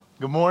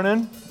Good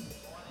morning.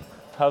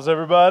 How's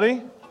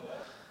everybody?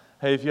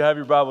 Hey, if you have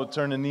your Bible,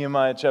 turn to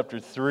Nehemiah chapter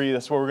 3.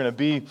 That's where we're going to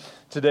be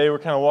today. We're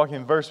kind of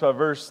walking verse by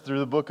verse through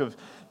the book of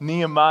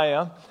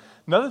Nehemiah.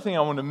 Another thing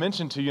I want to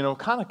mention to you,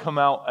 kind of come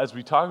out as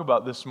we talk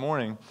about this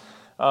morning.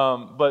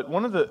 But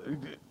one of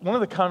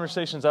the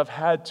conversations I've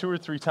had 2 or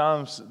 3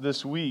 times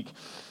this week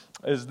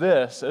is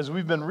this: as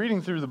we've been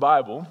reading through the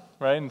Bible,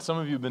 right? And some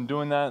of you have been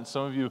doing that, and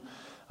some of you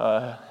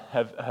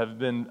have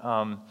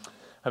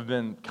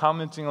been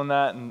commenting on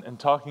that and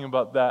talking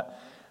about that.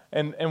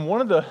 And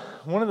one of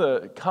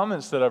the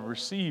comments that I've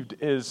received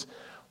is,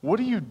 what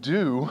do you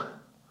do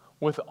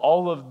with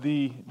all of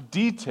the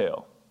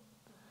detail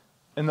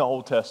in the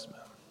Old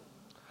Testament?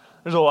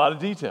 There's a lot of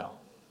detail.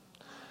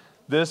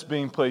 This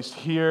being placed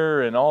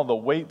here, and all the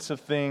weights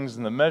of things,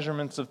 and the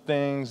measurements of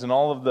things, and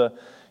all of the,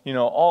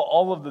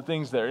 all of the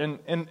things there.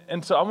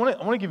 And so I want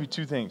to give you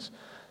 2 things.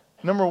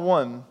 Number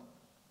one,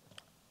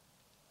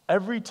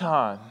 every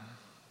time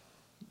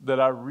that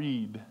I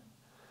read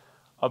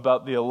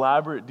about the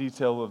elaborate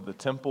detail of the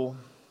temple,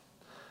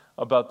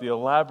 about the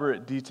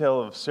elaborate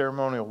detail of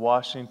ceremonial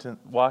washings,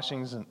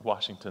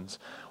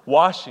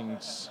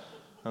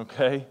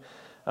 okay?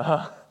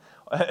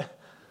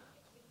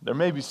 There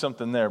may be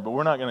something there, but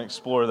we're not going to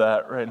explore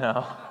that right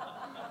now.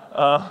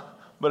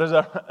 But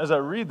as I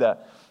read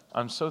that,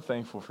 I'm so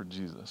thankful for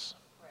Jesus.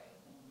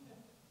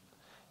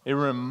 It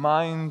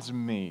reminds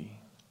me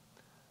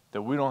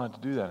that we don't have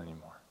to do that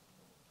anymore.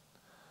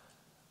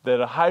 That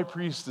a high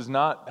priest does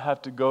not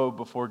have to go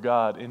before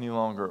God any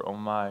longer on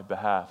my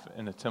behalf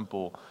in a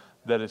temple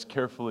that is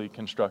carefully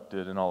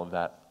constructed and all of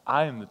that.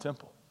 I am the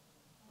temple.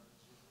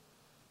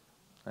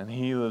 And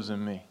He lives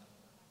in me.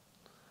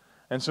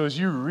 And so as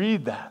you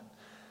read that,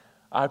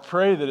 I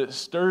pray that it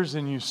stirs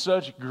in you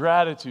such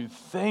gratitude.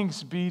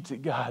 Thanks be to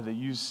God that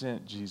you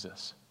sent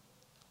Jesus.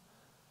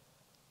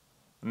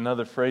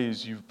 Another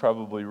phrase you've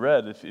probably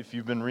read if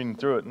you've been reading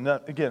through it. And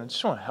again, I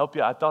just want to help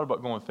you. I thought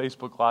about going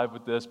Facebook Live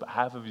with this, but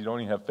half of you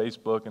don't even have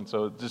Facebook, and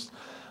so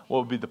what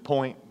would be the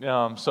point?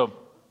 So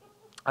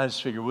I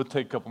just figured we'll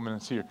take a couple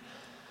minutes here.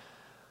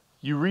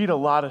 You read a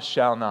lot of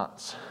shall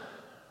nots,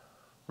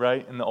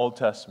 right, in the Old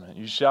Testament.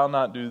 You shall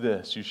not do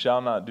this. You shall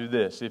not do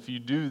this. If you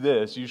do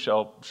this, you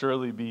shall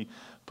surely be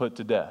put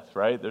to death,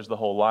 right? There's the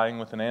whole lying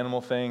with an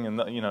animal thing, and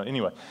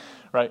anyway,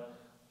 right?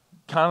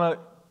 Kind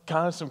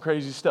of some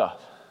crazy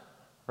stuff.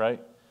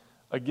 Right?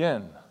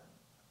 Again,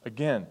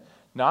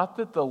 not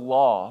that the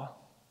law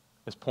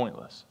is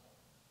pointless.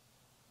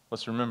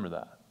 Let's remember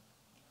that.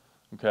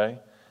 Okay?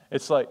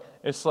 It's like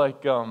as a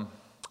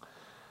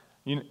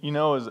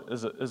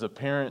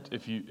parent,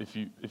 if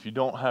you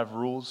don't have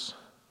rules,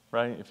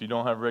 right? If you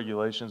don't have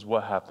regulations,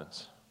 what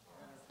happens?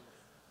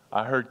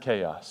 I heard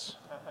chaos.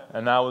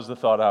 And that was the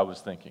thought I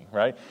was thinking,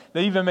 right?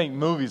 They even make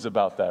movies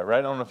about that, right?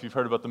 I don't know if you've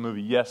heard about the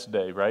movie Yes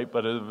Day, right?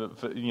 But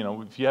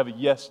if you have a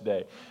Yes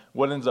Day,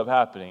 what ends up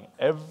happening?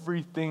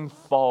 Everything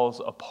falls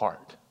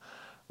apart,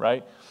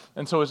 right?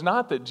 And so it's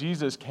not that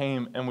Jesus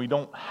came and we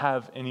don't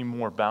have any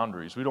more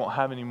boundaries. We don't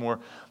have any more.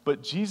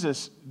 But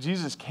Jesus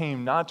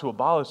came not to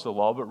abolish the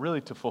law, but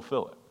really to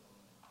fulfill it,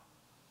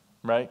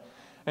 right?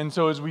 And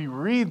so as we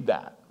read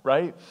that,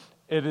 right,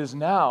 it is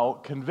now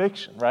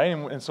conviction, right?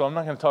 And so I'm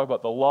not going to talk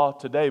about the law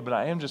today, but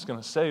I am just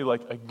going to say,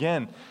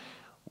 again,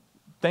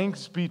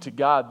 thanks be to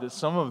God that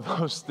some of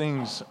those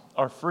things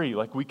are free.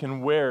 Like, we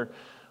can wear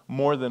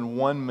more than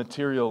one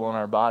material on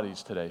our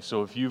bodies today.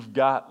 So if you've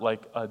got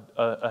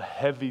a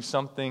heavy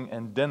something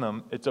and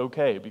denim, it's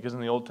okay, because in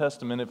the Old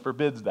Testament it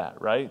forbids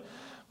that, right?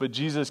 But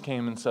Jesus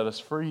came and set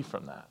us free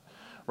from that,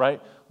 right?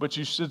 But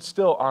you should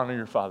still honor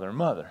your father and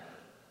mother.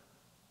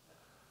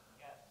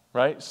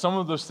 Right? Some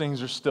of those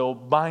things are still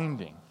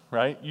binding,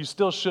 right? You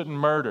still shouldn't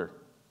murder,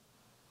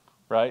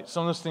 right?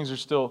 Some of those things are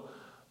still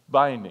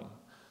binding,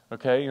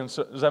 okay? And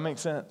so, does that make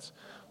sense?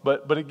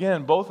 But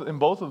again, in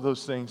both of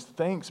those things,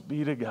 thanks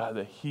be to God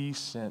that He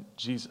sent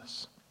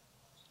Jesus.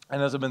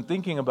 And as I've been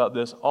thinking about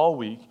this all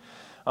week,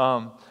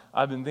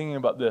 I've been thinking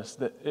about this,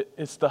 that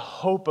it's the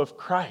hope of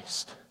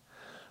Christ,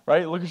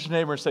 right? Look at your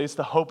neighbor and say, it's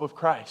the hope of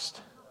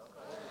Christ.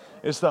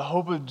 It's the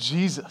hope of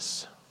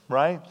Jesus,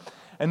 right?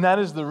 And that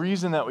is the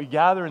reason that we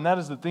gather, and that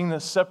is the thing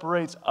that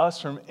separates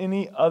us from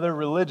any other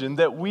religion,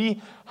 that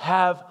we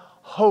have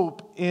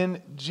hope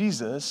in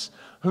Jesus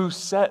who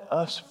set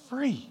us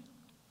free.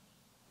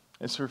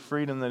 It's for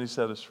freedom that He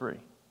set us free.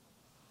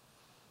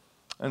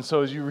 And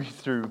so as you read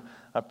through,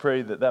 I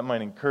pray that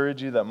might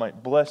encourage you, that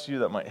might bless you,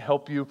 that might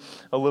help you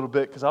a little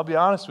bit, because I'll be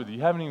honest with you,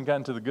 you haven't even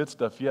gotten to the good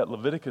stuff yet.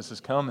 Leviticus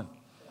is coming.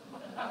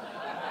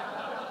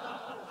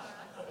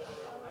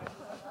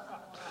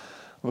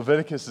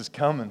 Leviticus is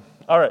coming.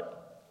 All right.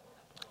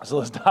 So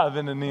let's dive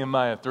into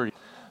Nehemiah 3.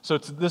 So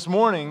this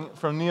morning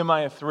from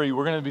Nehemiah 3,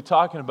 we're going to be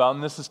talking about,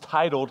 and this is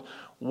titled,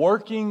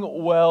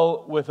 Working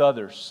Well with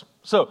Others.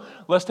 So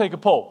let's take a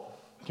poll.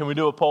 Can we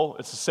do a poll?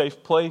 It's a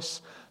safe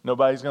place.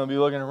 Nobody's going to be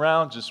looking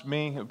around, just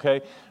me,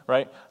 okay?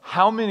 Right?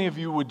 How many of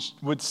you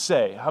would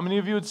say,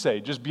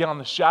 just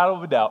beyond the shadow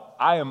of a doubt,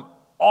 I am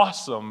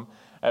awesome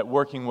at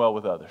working well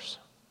with others?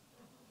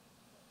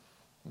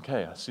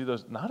 Okay, I see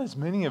those. Not as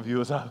many of you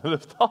as I would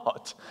have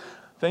thought.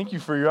 Thank you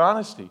for your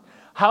honesty.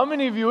 How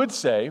many of you would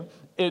say,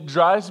 it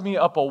drives me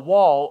up a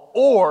wall,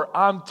 or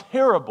I'm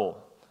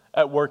terrible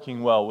at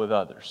working well with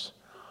others?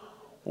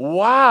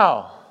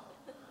 Wow.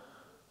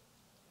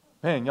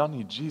 Man, y'all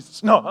need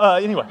Jesus. No,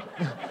 anyway.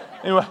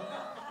 Anyway.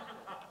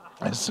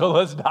 So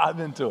let's dive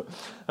into it,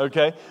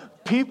 okay?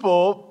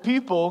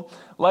 People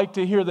like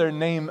to hear their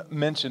name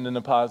mentioned in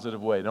a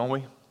positive way, don't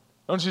we?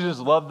 Don't you just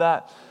love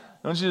that?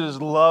 Don't you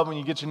just love when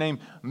you get your name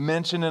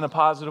mentioned in a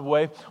positive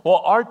way? Well,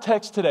 our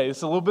text today,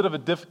 it's a little bit of a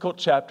difficult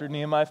chapter,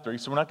 Nehemiah 3,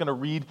 so we're not going to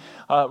read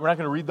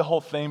the whole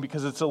thing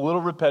because it's a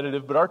little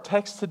repetitive, but our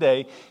text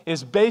today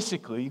is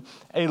basically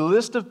a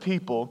list of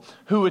people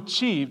who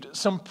achieved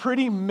some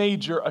pretty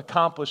major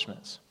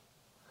accomplishments.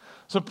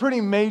 Some pretty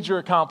major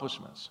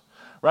accomplishments,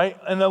 right?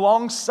 And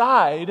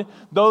alongside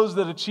those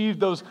that achieved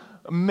those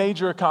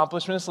major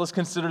accomplishments, let's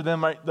consider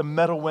them, right, the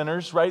medal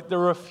winners, right? There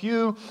were a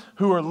few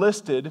who are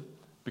listed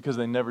because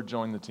they never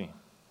joined the team.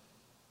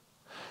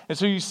 And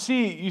so you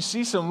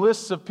see some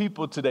lists of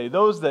people today,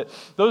 those that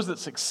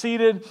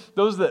succeeded,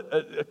 those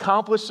that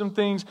accomplished some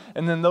things,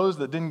 and then those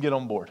that didn't get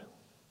on board.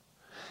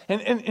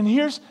 And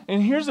here's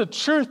a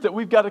truth that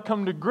we've got to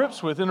come to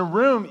grips with in a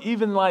room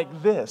even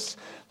like this.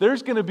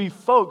 There's going to be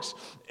folks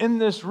in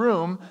this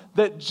room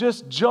that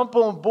just jump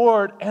on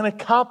board and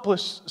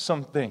accomplish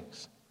some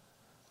things.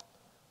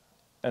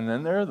 And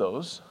then there are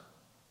those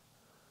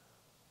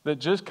that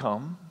just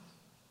come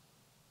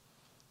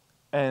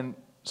and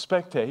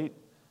spectate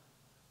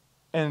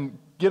and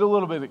get a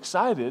little bit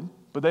excited,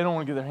 but they don't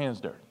want to get their hands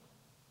dirty,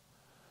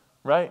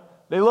 right?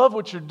 They love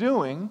what you're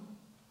doing,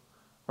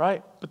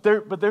 right? But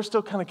they're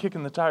still kind of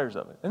kicking the tires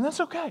of it, and that's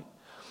okay.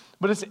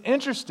 But it's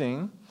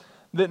interesting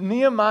that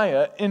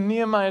Nehemiah, in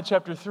Nehemiah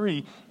chapter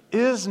 3,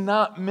 is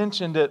not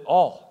mentioned at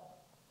all.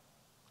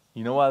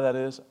 You know why that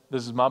is?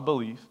 This is my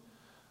belief,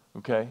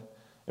 okay?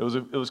 It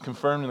was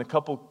confirmed in a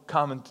couple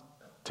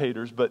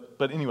commentators,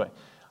 but anyway,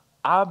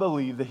 I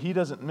believe that he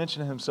doesn't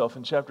mention himself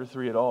in chapter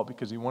 3 at all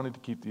because he wanted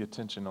to keep the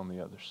attention on the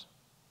others.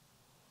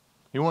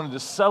 He wanted to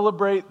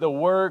celebrate the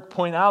work,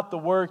 point out the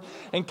work,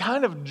 and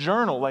kind of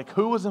journal, like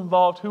who was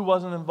involved, who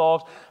wasn't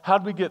involved, how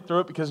did we get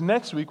through it? Because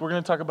next week we're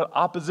going to talk about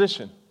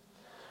opposition,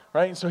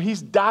 right? So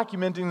he's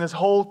documenting this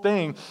whole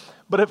thing.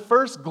 But at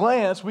first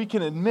glance, we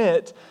can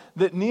admit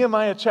that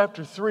Nehemiah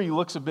chapter 3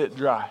 looks a bit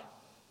dry.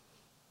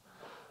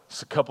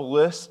 It's a couple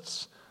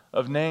lists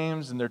of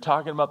names, and they're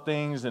talking about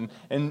things, and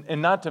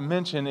not to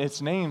mention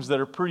it's names that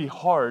are pretty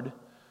hard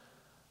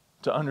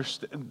to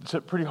understand,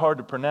 pretty hard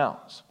to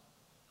pronounce.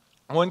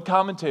 One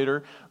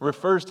commentator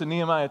refers to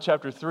Nehemiah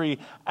chapter 3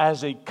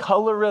 as a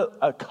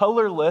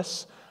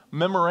colorless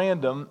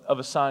memorandum of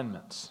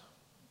assignments.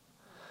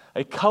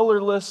 A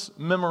colorless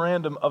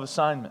memorandum of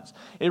assignments.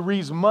 It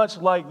reads much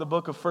like the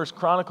book of 1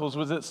 Chronicles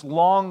with its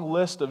long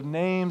list of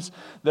names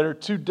that are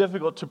too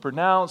difficult to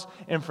pronounce,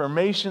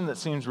 information that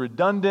seems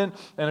redundant,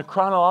 and a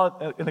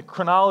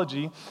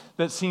chronology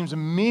that seems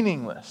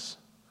meaningless.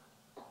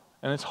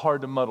 And it's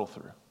hard to muddle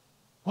through.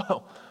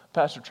 Well,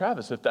 Pastor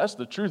Travis, if that's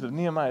the truth of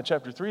Nehemiah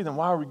chapter 3, then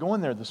why are we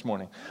going there this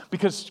morning?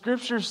 Because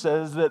Scripture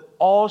says that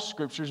all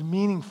Scripture is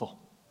meaningful.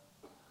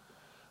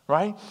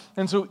 Right?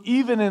 And so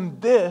even in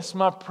this,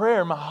 my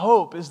prayer, my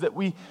hope is that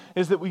we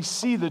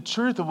see the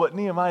truth of what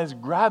Nehemiah is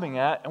grabbing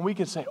at, and we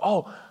can say,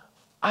 oh,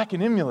 I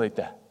can emulate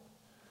that.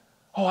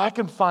 Oh, I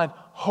can find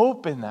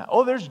hope in that.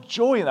 Oh, there's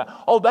joy in that.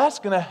 Oh, that's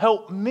going to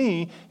help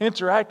me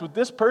interact with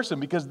this person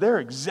because they're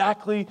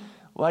exactly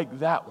like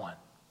that one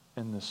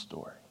in this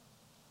story.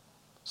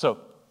 So,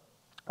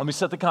 let me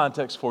set the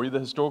context for you, the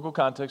historical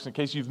context, in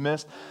case you've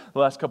missed the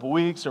last couple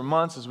weeks or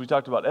months as we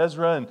talked about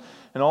Ezra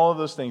and all of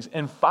those things.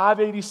 In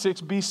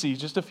 586 BC,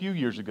 just a few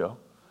years ago,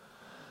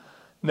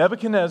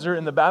 Nebuchadnezzar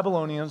and the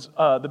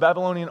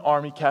Babylonian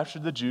army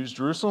captured the Jews.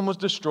 Jerusalem was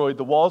destroyed.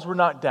 The walls were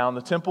knocked down.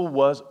 The temple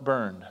was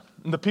burned.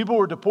 And the people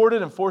were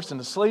deported and forced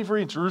into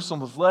slavery, and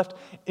Jerusalem was left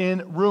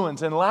in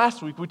ruins. And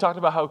last week, we talked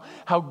about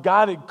how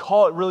God had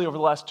called, really over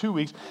the last 2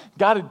 weeks,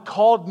 God had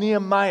called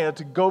Nehemiah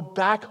to go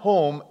back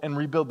home and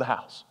rebuild the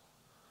house.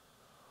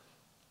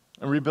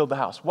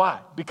 Why?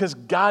 Because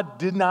God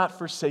did not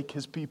forsake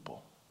his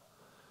people.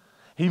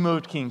 He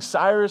moved King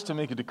Cyrus to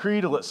make a decree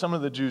to let some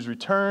of the Jews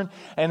return.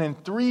 And in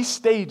 3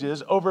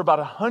 stages, over about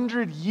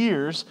 100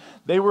 years,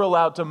 they were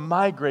allowed to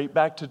migrate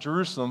back to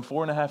Jerusalem.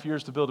 4.5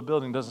 years to build a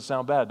building doesn't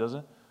sound bad, does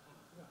it?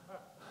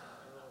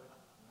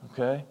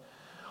 Okay.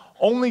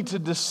 Only to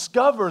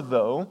discover,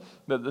 though,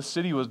 that the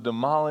city was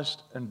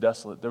demolished and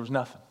desolate. There was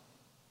nothing.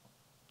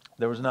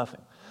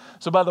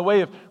 So by the way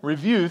of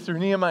review, through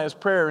Nehemiah's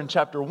prayer in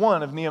chapter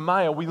 1 of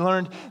Nehemiah, we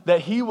learned that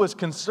he was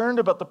concerned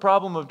about the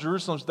problem of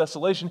Jerusalem's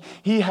desolation.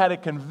 He had a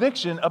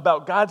conviction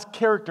about God's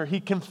character. He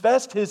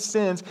confessed his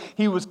sins.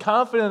 He was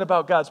confident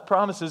about God's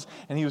promises,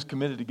 and he was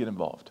committed to get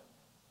involved.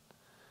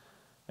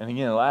 And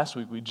again, last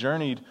week we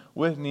journeyed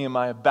with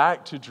Nehemiah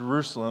back to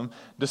Jerusalem,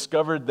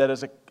 discovered that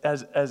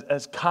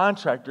as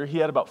contractor, he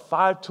had about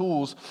 5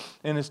 tools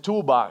in his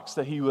toolbox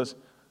that he was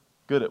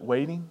good at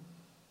waiting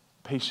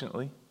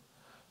patiently,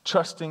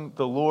 trusting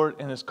the Lord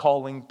and His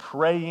calling,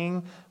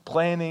 praying,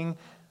 planning,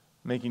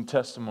 making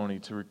testimony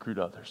to recruit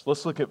others.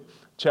 Let's look at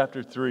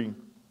chapter 3,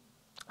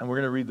 and we're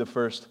going to read the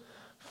first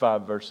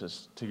 5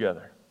 verses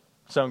together.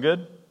 Sound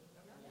good?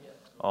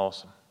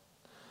 Awesome.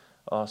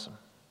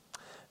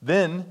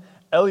 Then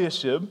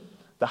Eliashib,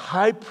 the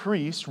high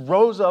priest,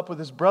 rose up with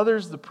his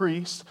brothers the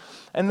priests,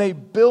 and they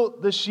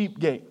built the sheep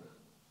gate.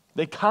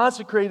 They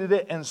consecrated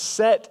it and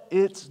set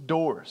its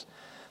doors.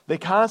 They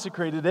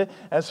consecrated it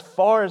as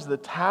far as the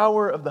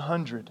Tower of the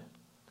 100,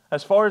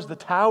 as far as the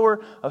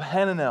Tower of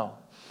Hananel.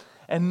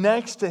 And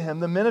next to him,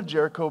 the men of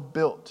Jericho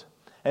built.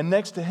 And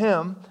next to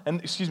them,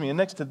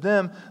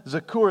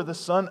 Zakur, the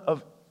son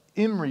of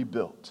Imri,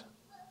 built.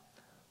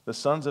 The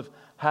sons of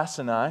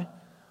Hassanai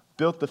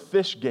built the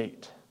fish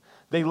gate.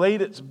 They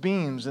laid its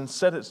beams and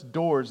set its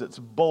doors, its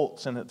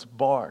bolts, and its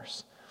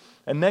bars.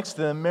 And next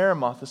to them,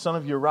 Meremoth, the son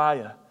of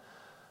Uriah,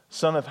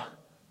 son of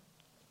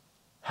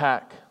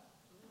Hak,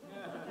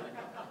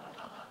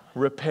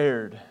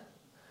 repaired.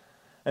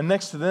 And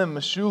next to them,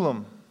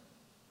 Meshullam,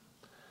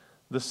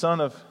 the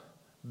son of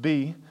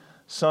B,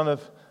 son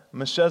of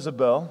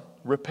Meshezabel,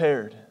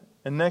 repaired.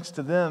 And next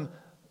to them,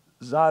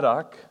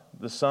 Zadok,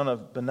 the son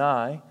of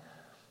Benai,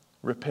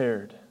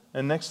 repaired.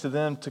 And next to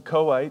them,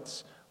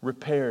 Tekoites,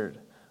 repaired.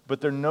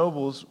 But their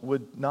nobles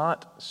would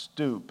not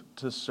stoop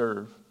to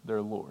serve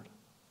their Lord.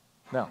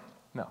 Now,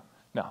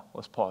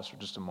 let's pause for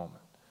just a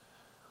moment.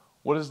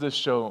 What does this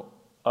show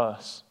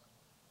us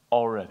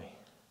already?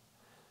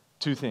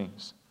 2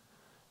 things.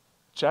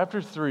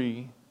 Chapter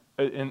 3,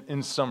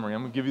 in summary,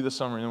 I'm going to give you the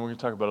summary and then we're going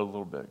to talk about it a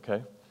little bit,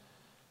 okay?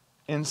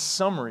 In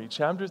summary,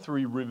 chapter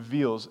 3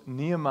 reveals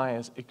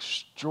Nehemiah's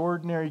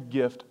extraordinary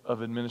gift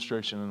of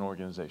administration and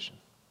organization.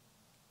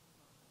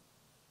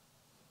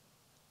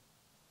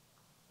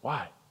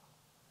 Why?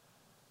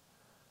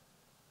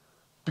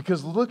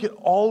 Because look at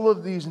all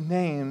of these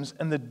names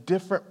and the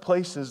different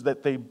places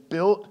that they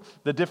built,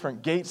 the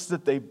different gates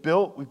that they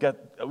built. We've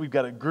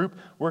got a group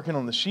working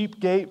on the sheep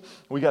gate.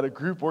 We got a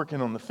group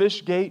working on the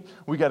fish gate.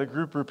 We got a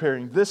group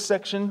repairing this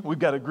section. We've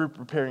got a group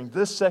repairing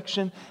this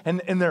section.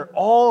 And they're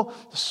all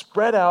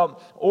spread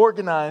out,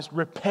 organized,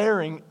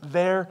 repairing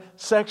their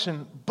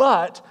section.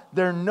 But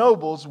their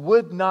nobles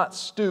would not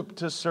stoop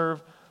to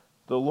serve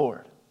the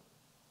Lord.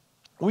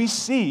 We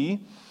see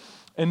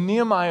in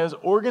Nehemiah's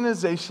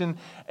organization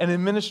and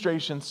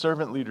administration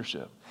servant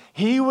leadership,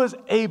 he was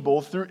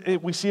able,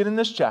 we see it in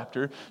this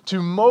chapter,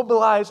 to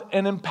mobilize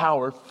and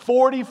empower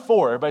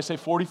 44, everybody say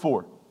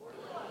 44.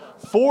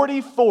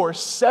 44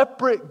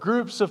 separate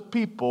groups of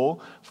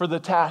people for the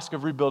task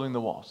of rebuilding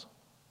the walls.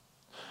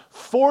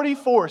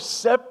 44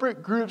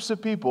 separate groups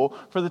of people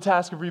for the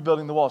task of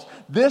rebuilding the walls.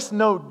 This,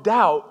 no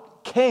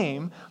doubt,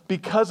 came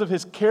because of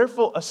his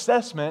careful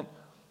assessment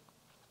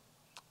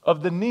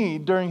of the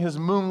need during his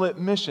moonlit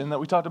mission that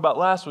we talked about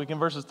last week in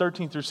verses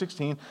 13 through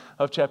 16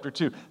 of chapter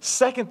 2.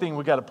 Second thing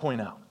we got to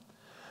point out,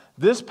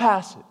 this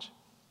passage,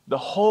 the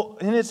whole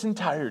in its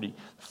entirety,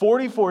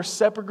 44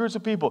 separate groups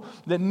of people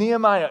that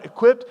Nehemiah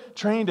equipped,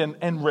 trained,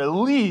 and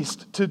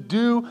released to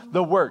do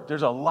the work.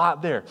 There's a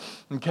lot there,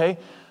 okay?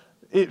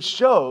 It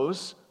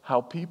shows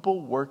how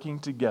people working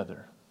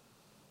together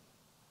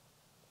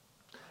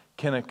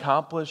can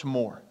accomplish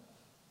more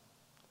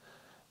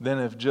than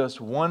if just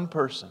one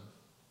person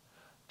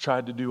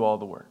tried to do all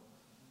the work.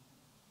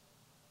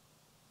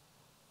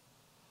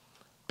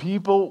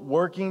 People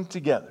working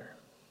together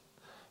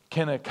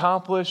can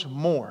accomplish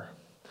more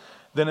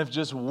than if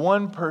just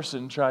one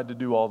person tried to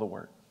do all the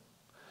work.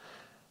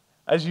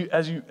 As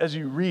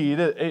you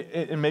read,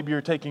 and maybe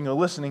you're taking a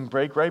listening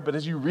break, right? But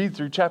as you read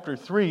through chapter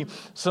 3,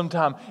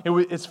 sometime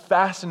it's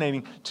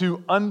fascinating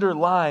to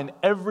underline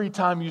every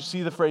time you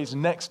see the phrase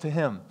next to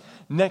him,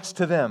 next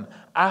to them,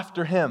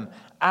 after him,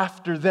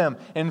 after them.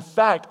 In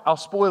fact, I'll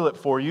spoil it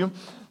for you.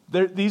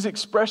 These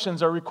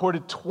expressions are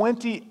recorded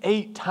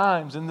 28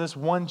 times in this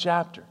one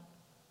chapter.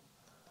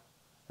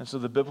 And so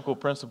the biblical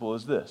principle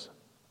is this.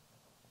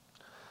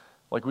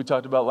 Like we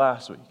talked about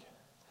last week.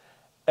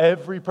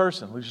 Every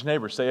person, look at your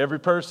neighbor, say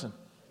every person,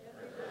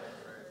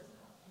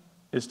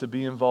 is to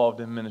be involved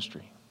in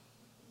ministry.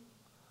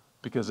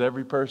 Because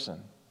every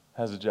person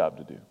has a job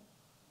to do.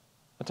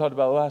 I talked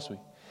about it last week.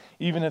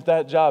 Even if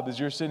that job, as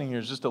you're sitting here,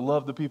 is just to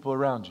love the people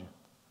around you.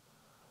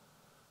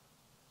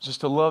 Just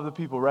to love the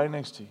people right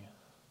next to you.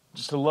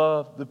 Just to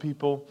love the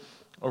people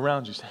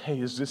around you. Say, hey,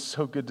 is this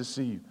so good to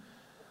see you?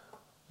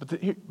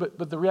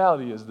 But the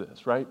reality is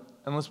this, right?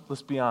 And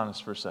let's be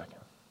honest for a second,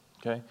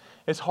 okay?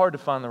 It's hard to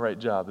find the right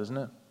job, isn't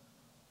it?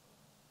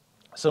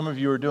 Some of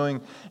you are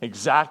doing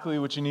exactly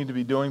what you need to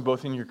be doing,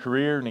 both in your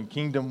career and in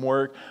kingdom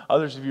work.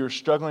 Others of you are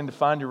struggling to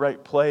find your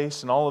right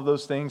place and all of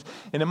those things.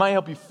 And it might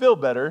help you feel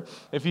better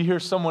if you hear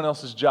someone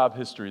else's job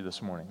history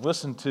this morning.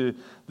 Listen to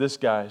this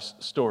guy's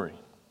story.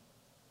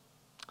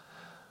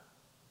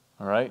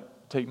 All right?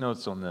 Take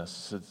notes on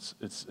this.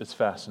 It's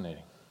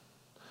fascinating.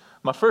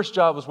 My first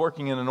job was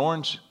working in an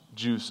orange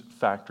juice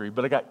factory,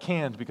 but I got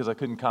canned because I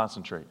couldn't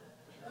concentrate.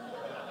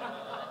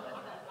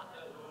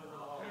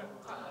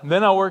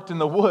 Then I worked in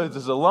the woods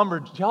as a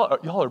lumberjack.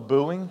 Y'all are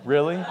booing?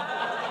 Really?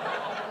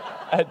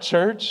 at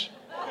church?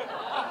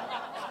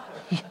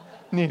 You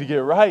need to get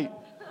right.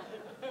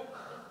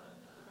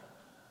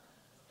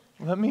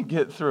 Let me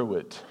get through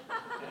it.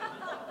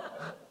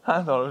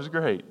 I thought it was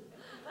great.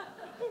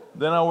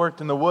 Then I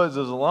worked in the woods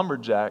as a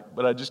lumberjack,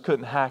 but I just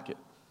couldn't hack it.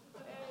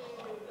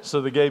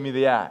 So they gave me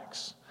the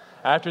axe.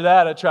 After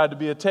that, I tried to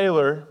be a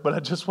tailor, but I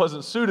just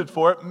wasn't suited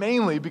for it,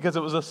 mainly because it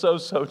was a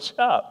so-so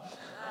job.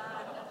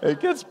 It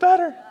gets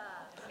better.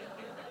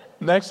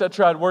 Next, I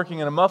tried working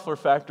in a muffler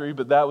factory,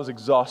 but that was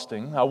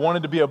exhausting. I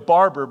wanted to be a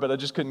barber, but I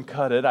just couldn't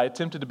cut it. I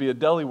attempted to be a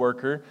deli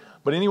worker,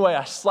 but anyway,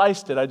 I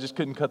sliced it. I just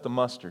couldn't cut the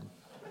mustard.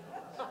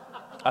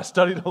 I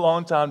studied a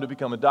long time to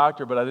become a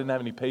doctor, but I didn't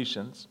have any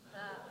patience.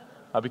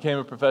 I became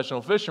a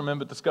professional fisherman,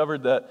 but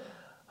discovered that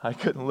I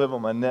couldn't live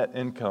on my net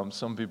income.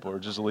 Some people are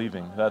just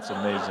leaving. That's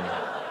amazing.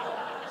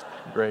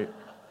 Great.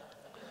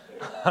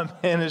 I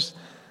managed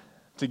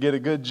to get a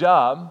good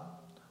job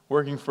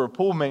working for a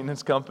pool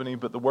maintenance company,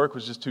 but the work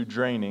was just too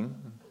draining.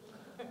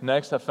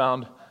 Next, I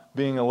found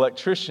being an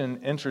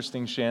electrician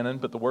interesting, Shannon,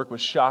 but the work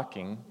was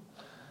shocking.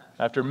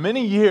 After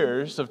many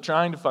years of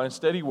trying to find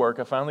steady work,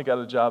 I finally got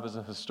a job as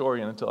a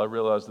historian until I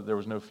realized that there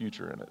was no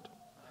future in it.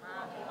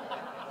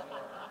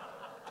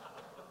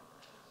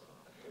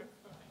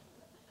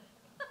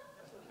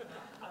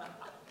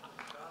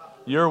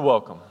 You're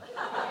welcome.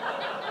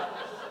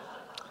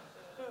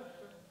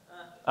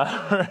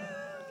 I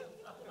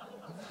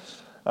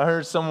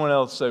heard someone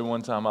else say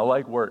one time, I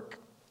like work.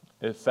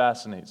 It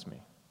fascinates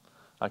me.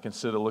 I can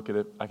sit and look at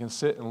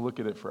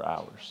it for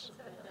hours.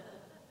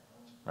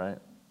 Right?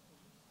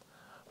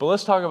 But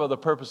let's talk about the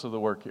purpose of the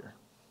work here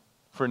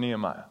for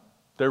Nehemiah.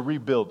 They're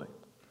rebuilding.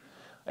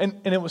 And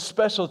it was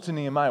special to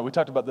Nehemiah. We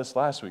talked about this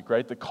last week,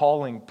 right? The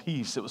calling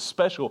piece. It was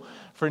special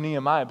for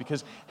Nehemiah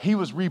because he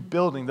was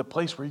rebuilding the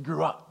place where he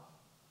grew up.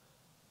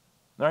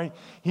 Right?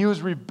 He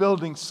was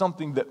rebuilding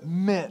something that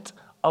meant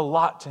a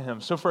lot to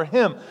him. So for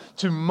him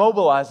to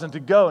mobilize and to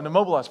go and to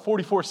mobilize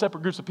 44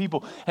 separate groups of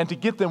people and to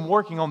get them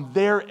working on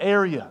their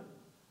area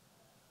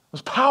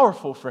was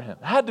powerful for him.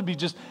 It had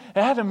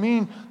to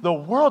mean the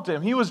world to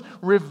him. He was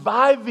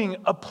reviving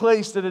a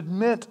place that had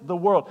meant the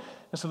world.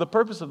 And so the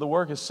purpose of the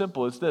work is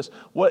simple. It's this: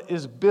 what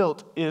is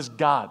built is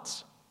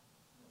God's.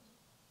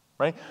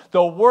 Right?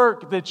 The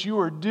work that you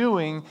are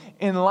doing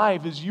in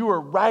life is you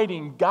are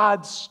writing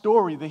God's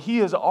story that He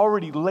has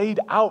already laid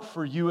out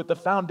for you at the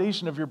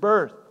foundation of your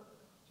birth.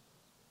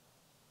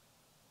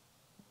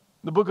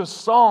 The book of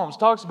Psalms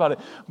talks about it.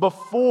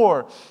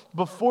 Before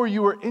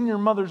you were in your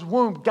mother's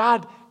womb,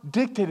 God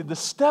dictated the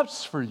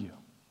steps for you.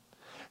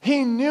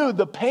 He knew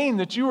the pain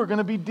that you were going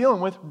to be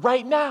dealing with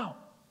right now.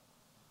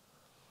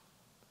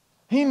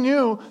 He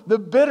knew the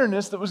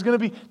bitterness that was going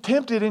to be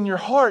tempted in your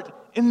heart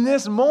in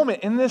this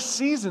moment, in this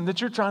season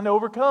that you're trying to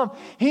overcome.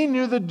 He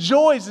knew the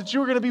joys that you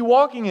were going to be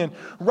walking in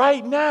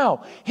right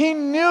now. He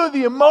knew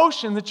the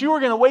emotion that you were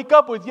going to wake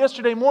up with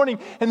yesterday morning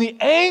and the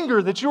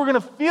anger that you were going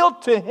to feel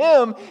to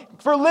Him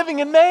for living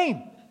in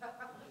Maine.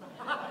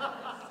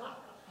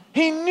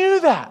 He knew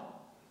that.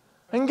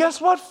 And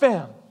guess what,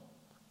 fam?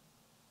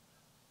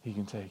 He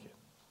can take it.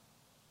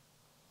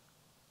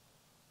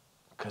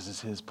 Because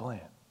it's His plan.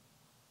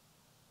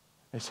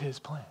 It's His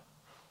plan.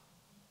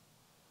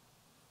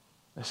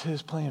 It's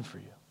His plan for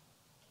you.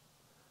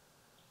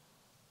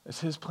 It's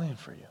His plan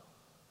for you.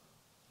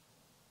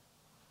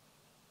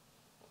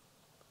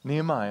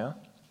 Nehemiah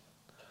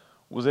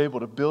was able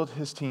to build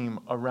his team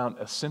around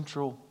a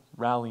central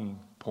rallying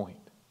point.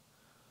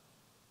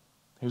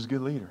 He was a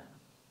good leader.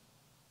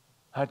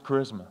 Had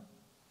charisma.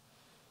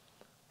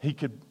 He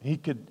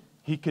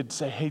could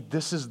say, hey,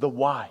 this is the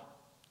why.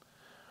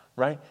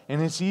 Right?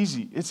 And it's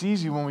easy. It's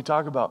easy when we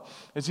talk about,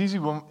 it's easy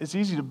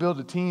to build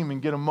a team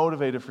and get them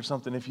motivated for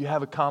something if you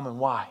have a common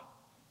why.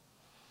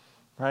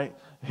 Right?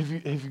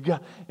 If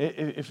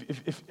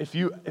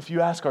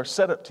you ask our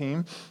setup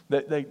team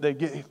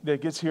that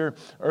gets here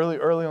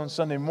early on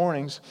Sunday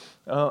mornings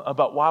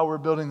about why we're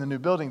building the new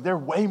building, they're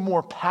way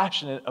more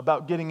passionate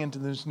about getting into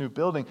this new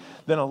building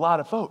than a lot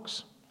of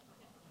folks.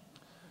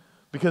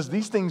 Because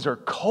these things are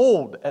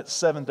cold at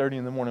 7:30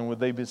 in the morning when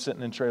they've been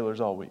sitting in trailers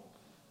all week.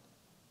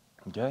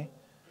 Okay?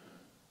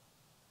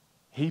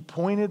 He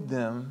pointed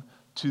them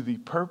to the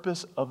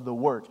purpose of the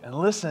work. And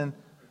listen,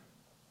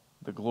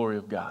 the glory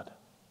of God.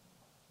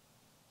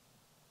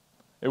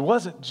 It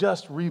wasn't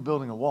just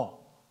rebuilding a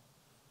wall.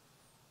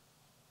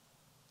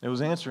 It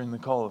was answering the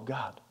call of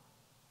God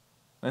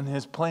and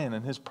His plan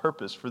and His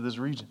purpose for this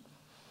region.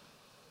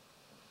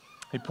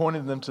 He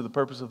pointed them to the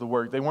purpose of the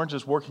work. They weren't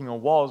just working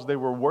on walls, they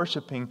were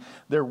worshiping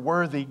their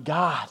worthy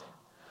God.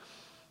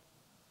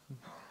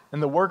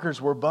 And the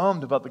workers were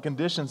bummed about the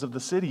conditions of the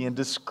city and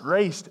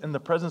disgraced in the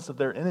presence of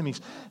their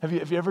enemies. Have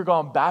you ever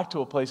gone back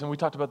to a place, and we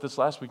talked about this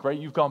last week, right?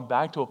 You've gone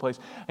back to a place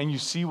and you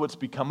see what's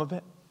become of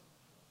it.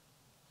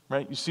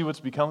 Right? You see what's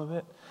become of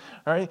it.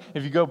 All right?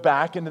 If you go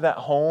back into that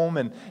home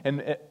and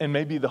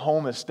maybe the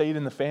home has stayed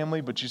in the family,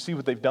 but you see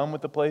what they've done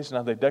with the place and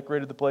how they've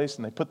decorated the place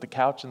and they put the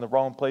couch in the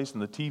wrong place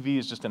and the TV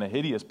is just in a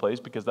hideous place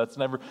because that's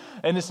never,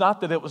 and it's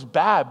not that it was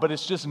bad, but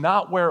it's just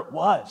not where it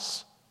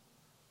was.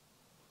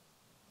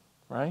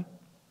 Right?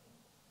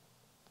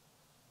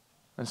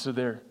 And so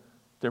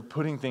they're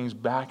putting things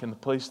back in the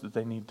place that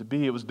they need to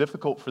be. It was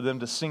difficult for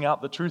them to sing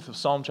out the truth of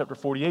Psalm chapter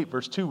 48,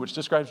 verse 2, which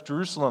describes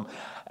Jerusalem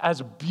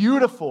as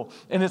beautiful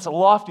in its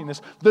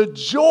loftiness, the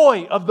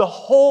joy of the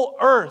whole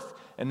earth,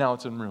 and now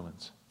it's in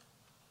ruins.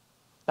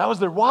 That was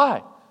their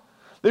why.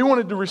 They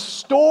wanted to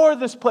restore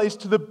this place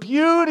to the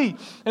beauty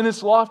and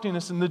its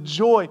loftiness and the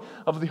joy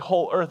of the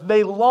whole earth.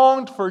 They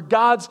longed for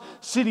God's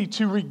city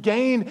to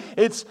regain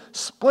its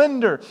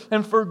splendor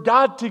and for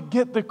God to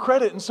get the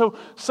credit. And so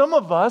some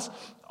of us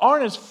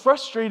aren't as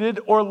frustrated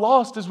or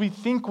lost as we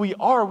think we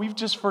are. We've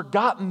just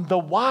forgotten the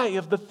why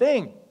of the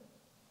thing.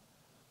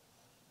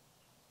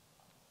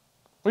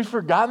 We've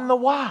forgotten the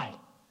why.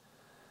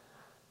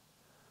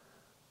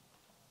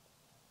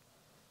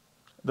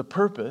 The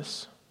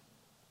purpose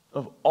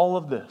of all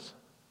of this,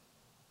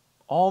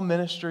 all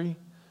ministry,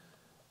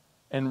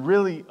 and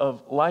really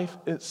of life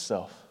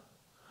itself,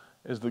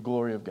 is the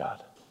glory of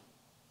God.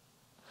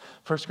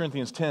 1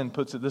 Corinthians 10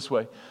 puts it this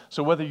way.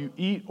 So whether you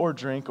eat or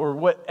drink or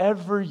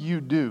whatever you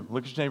do,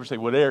 look at your neighbor and say,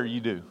 whatever you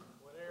do.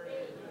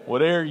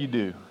 Whatever you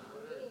do.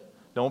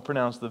 Don't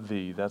pronounce the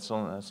V. That's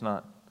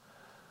not.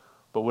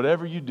 But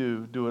whatever you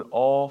do, do it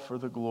all for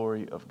the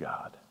glory of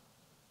God.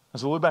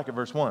 And so look back at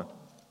verse 1.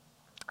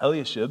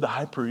 Eliashib, the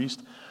high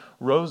priest,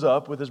 rose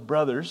up with his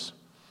brothers,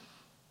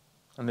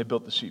 and they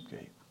built the sheep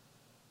gate.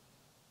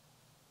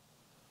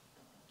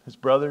 His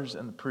brothers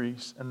and the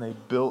priests, and they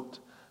built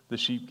the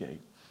sheep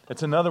gate.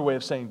 It's another way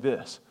of saying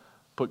this: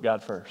 put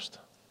God first.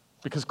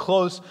 Because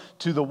close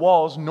to the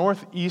wall's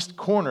northeast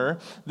corner,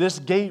 this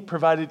gate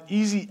provided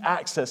easy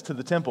access to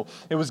the temple.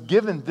 It was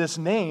given this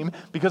name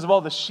because of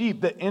all the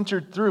sheep that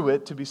entered through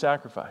it to be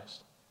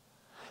sacrificed.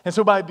 And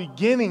so by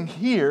beginning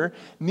here,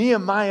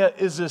 Nehemiah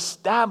is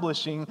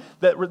establishing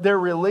that their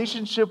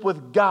relationship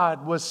with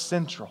God was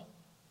central.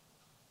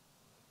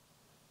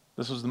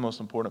 This was the most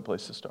important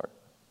place to start.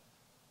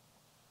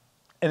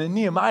 And in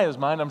Nehemiah's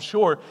mind, I'm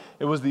sure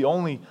it was the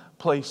only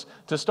place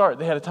to start.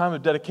 They had a time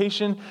of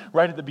dedication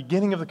right at the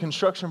beginning of the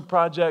construction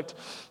project,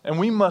 and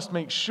we must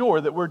make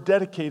sure that we're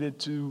dedicated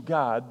to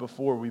God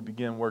before we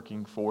begin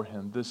working for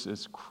Him. This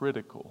is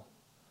critical.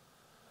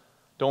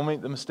 Don't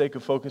make the mistake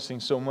of focusing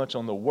so much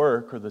on the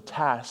work or the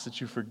tasks that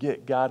you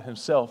forget God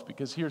Himself,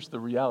 because here's the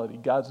reality: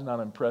 God's not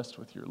impressed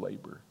with your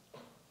labor.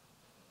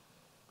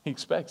 He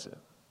expects it.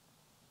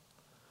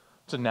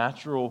 It's a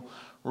natural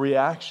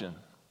reaction,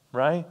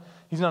 right?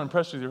 He's not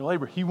impressed with your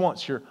labor. He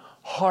wants your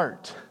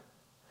heart.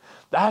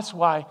 That's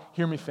why,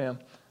 hear me fam,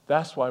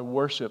 that's why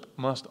worship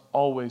must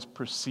always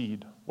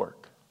precede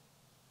work.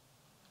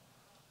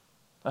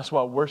 That's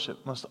why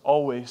worship must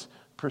always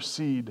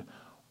precede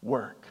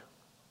work.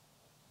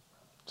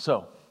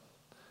 So,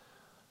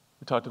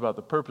 we talked about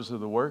the purpose of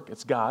the work.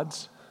 It's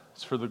God's.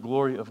 It's for the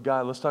glory of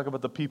God. Let's talk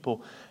about the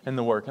people and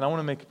the work. And I want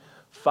to make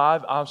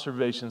 5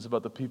 observations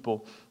about the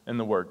people and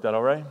the work. That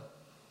all right?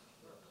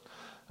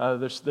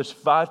 There's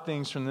 5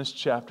 things from this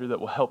chapter that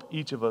will help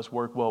each of us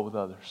work well with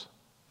others.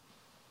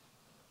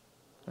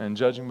 And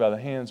judging by the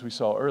hands we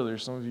saw earlier,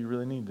 some of you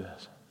really need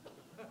this.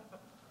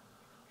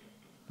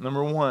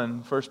 Number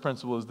 1, first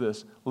principle is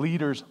this: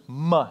 leaders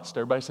must,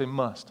 everybody say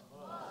must.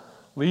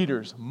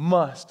 Leaders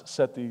must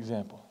set the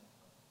example.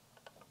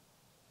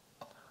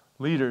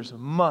 Leaders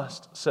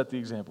must set the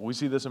example. We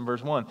see this in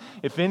verse 1.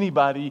 If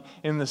anybody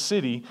in the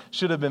city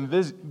should have been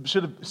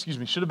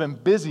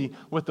busy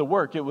with the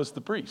work, it was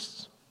the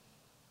priests.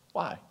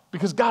 Why?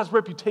 Because God's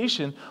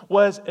reputation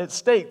was at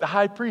stake. The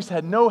high priest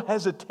had no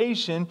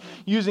hesitation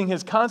using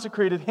his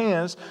consecrated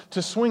hands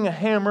to swing a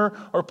hammer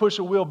or push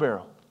a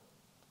wheelbarrow.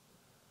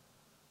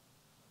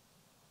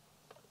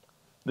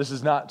 This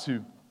is not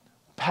to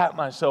pat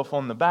myself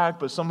on the back,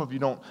 but some of you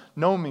don't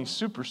know me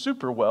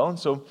super well, and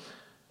so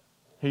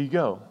here you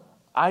go.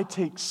 I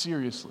take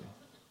seriously,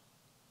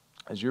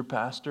 as your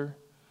pastor,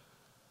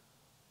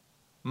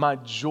 my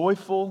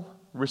joyful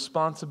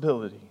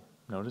responsibility.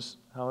 Notice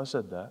how I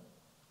said that.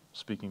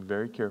 Speaking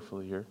very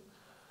carefully here.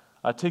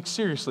 I take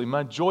seriously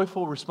my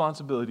joyful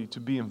responsibility to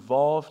be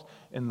involved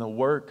in the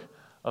work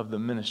of the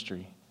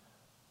ministry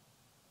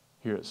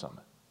here at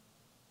Summit.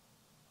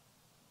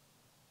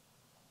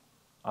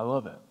 I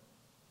love it.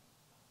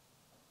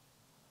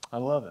 I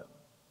love it.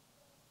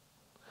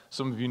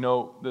 Some of you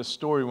know this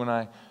story. When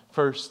I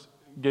first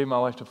gave my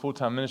life to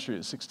full-time ministry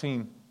at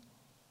 16,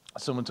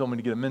 someone told me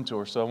to get a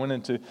mentor. So I went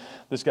into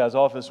this guy's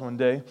office one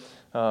day. It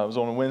was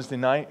on a Wednesday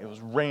night. It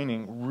was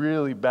raining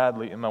really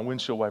badly, and my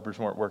windshield wipers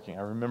weren't working.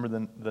 I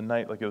remember the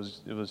night like it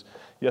was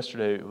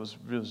yesterday. It was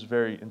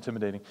very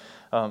intimidating.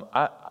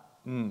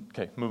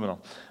 Okay, moving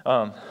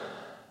on.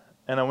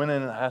 And I went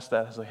in and I asked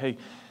that. I was like, hey,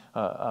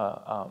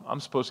 I'm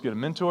supposed to get a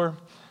mentor,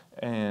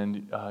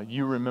 and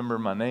you remember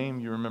my name.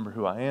 You remember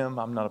who I am.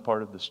 I'm not a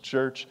part of this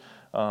church,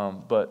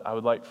 but I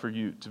would like for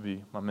you to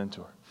be my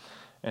mentor.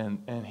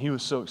 And he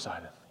was so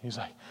excited. He's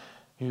like,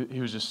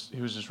 he was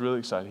just really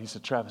excited. He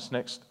said, Travis,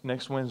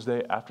 next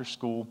Wednesday after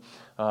school,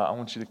 I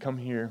want you to come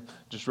here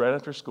just right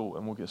after school,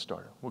 and we'll get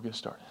started.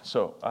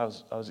 So I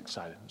was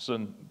excited.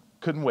 So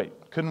couldn't wait.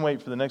 Couldn't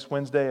wait for the next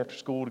Wednesday after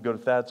school to go to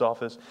Thad's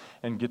office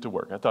and get to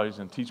work. I thought he was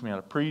going to teach me how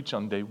to preach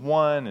on day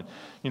one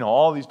and,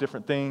 all these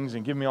different things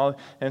and give me all.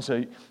 And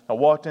so I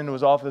walked into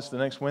his office the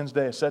next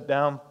Wednesday. I sat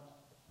down.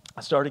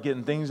 I started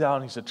getting things out,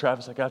 and he said,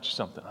 Travis, I got you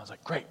something. I was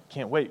like, great,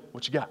 can't wait.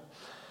 What you got?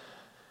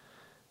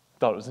 I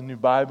thought it was a new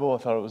Bible. I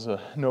thought it was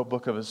a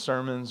notebook of his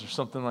sermons or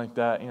something like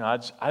that.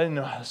 I didn't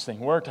know how this thing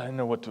worked. I didn't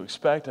know what to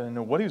expect. I didn't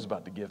know what he was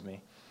about to give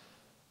me.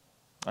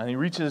 And he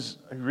reaches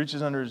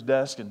under his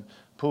desk and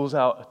pulls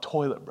out a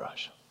toilet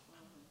brush.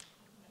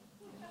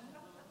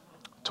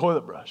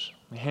 Toilet brush.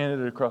 He handed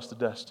it across the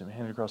desk to me,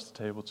 handed it across the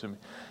table to me.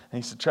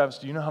 And he said, Travis,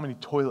 do you know how many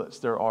toilets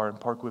there are in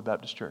Parkwood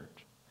Baptist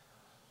Church?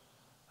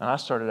 And I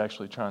started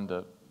actually trying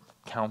to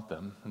count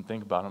them and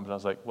think about them, but I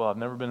was like, well, I've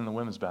never been in the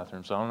women's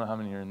bathroom, so I don't know how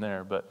many are in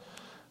there. But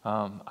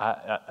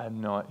I had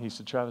no idea. He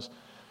said, Travis,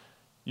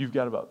 you've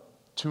got about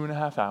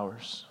 2.5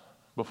 hours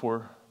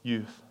before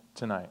youth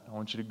tonight. I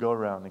want you to go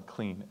around and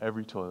clean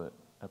every toilet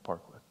at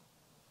Parkwood.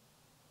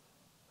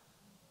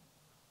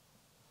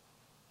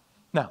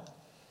 Now,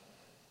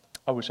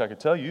 I wish I could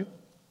tell you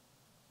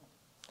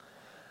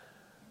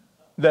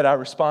that I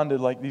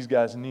responded like these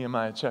guys in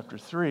Nehemiah chapter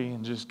 3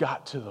 and just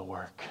got to the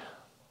work.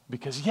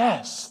 Because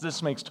yes,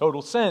 this makes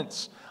total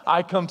sense.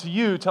 I come to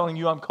you telling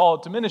you I'm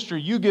called to ministry.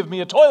 You give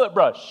me a toilet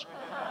brush.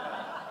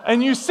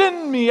 And you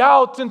send me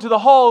out into the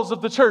halls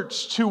of the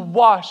church to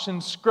wash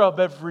and scrub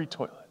every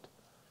toilet.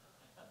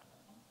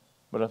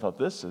 But I thought,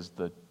 this is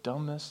the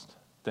dumbest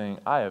thing.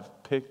 I have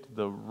picked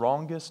the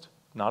wrongest,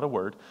 not a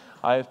word,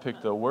 I have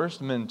picked the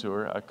worst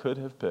mentor I could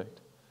have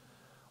picked.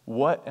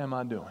 What am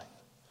I doing?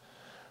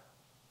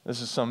 This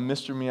is some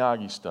Mr.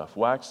 Miyagi stuff.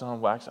 Wax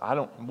on, wax.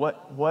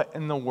 What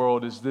in the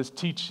world is this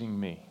teaching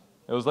me?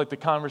 It was like the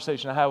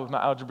conversation I had with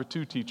my Algebra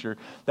 2 teacher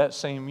that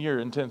same year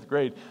in 10th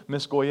grade.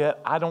 Miss Goyette,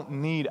 I don't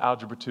need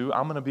Algebra 2.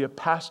 I'm going to be a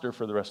pastor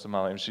for the rest of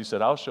my life. And she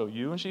said, I'll show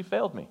you. And she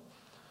failed me.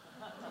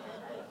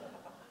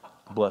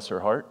 Bless her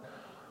heart.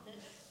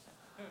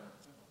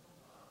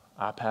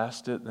 I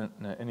passed it.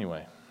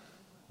 Anyway,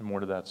 more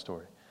to that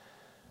story.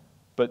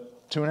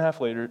 But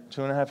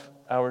 2.5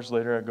 hours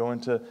later, I go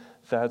into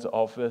Thad's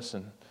office,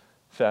 and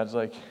Thad's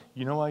like,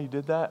 you know why you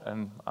did that?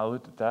 And I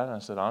looked at Thad, and I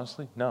said,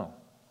 honestly, no,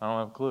 I don't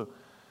have a clue.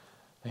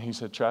 And he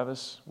said,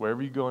 Travis,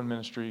 wherever you go in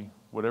ministry,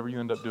 whatever you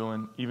end up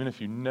doing, even if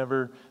you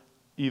never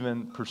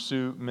even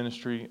pursue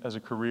ministry as a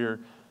career,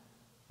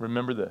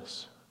 remember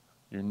this,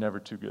 you're never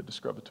too good to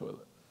scrub a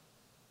toilet.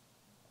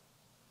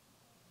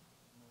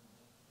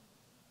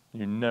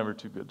 You're never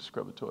too good to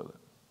scrub a toilet.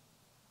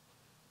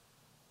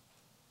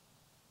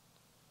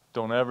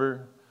 Don't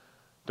ever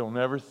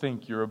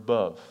think you're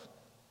above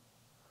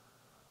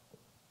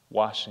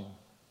washing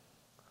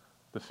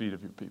the feet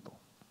of your people.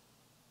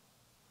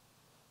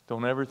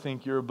 Don't ever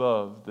think you're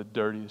above the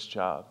dirtiest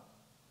job,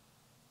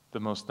 the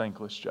most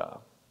thankless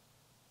job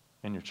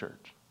in your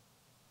church.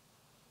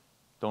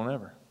 Don't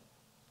ever.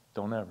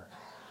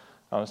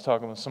 I was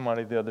talking with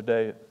somebody the other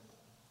day at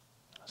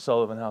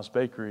Sullivan House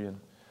Bakery, and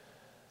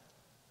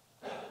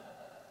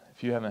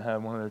if you haven't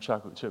had one of their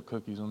chocolate chip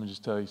cookies, let me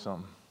just tell you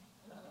something.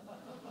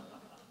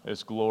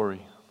 It's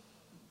glory.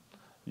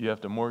 You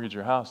have to mortgage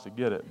your house to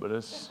get it, but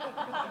it's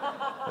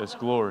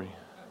glory.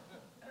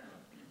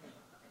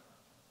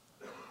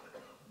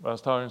 But I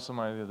was talking to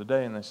somebody the other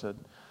day, and they said,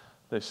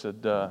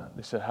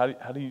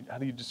 how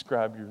do you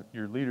describe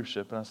your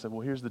leadership? And I said,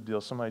 well, here's the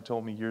deal. Somebody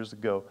told me years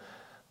ago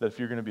that if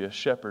you're going to be a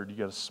shepherd, you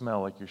got to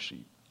smell like your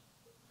sheep.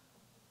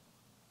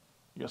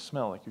 You got to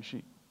smell like your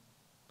sheep.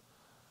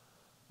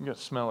 You got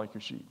to smell like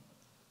your sheep.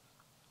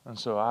 And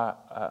so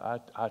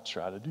I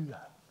try to do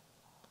that.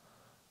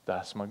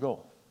 That's my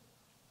goal.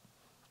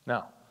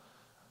 Now,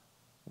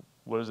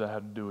 what does that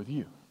have to do with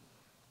you?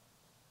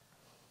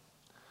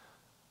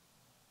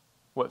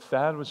 What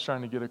Thad was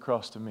trying to get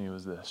across to me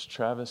was this.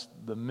 Travis,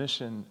 the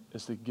mission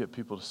is to get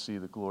people to see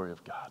the glory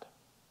of God,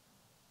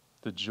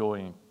 the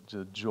joy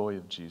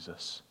of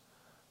Jesus,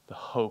 the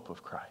hope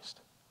of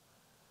Christ.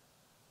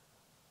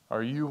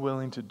 Are you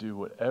willing to do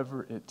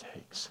whatever it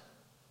takes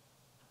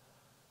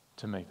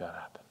to make that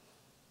happen?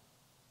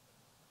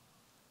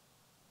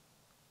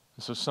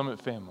 And so, Summit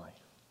family,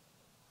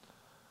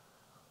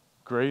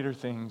 greater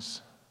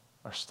things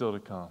are still to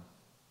come.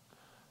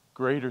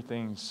 Greater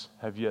things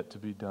have yet to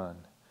be done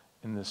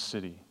in this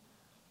city.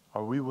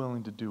 Are we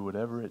willing to do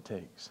whatever it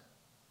takes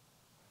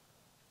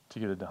to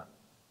get it done?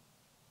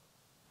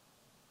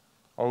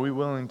 Are we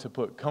willing to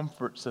put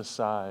comforts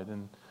aside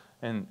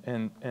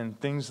and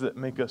things that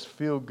make us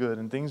feel good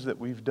and things that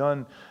we've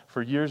done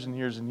for years and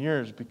years and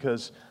years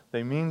because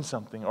they mean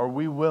something? Are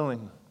we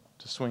willing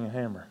to swing a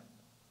hammer?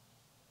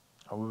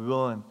 Are we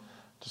willing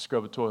to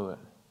scrub a toilet?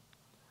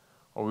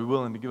 Are we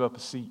willing to give up a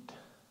seat?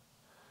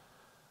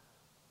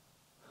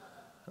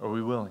 Are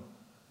we willing?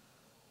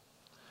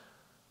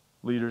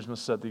 Leaders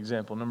must set the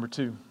example. Number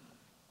 2,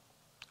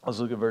 let's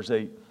look at verse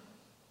 8.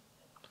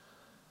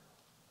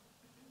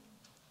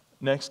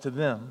 Next to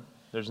them,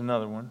 there's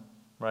another one,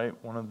 right?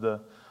 One of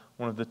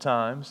the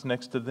times.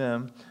 Next to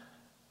them,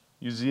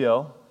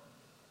 Uzziel,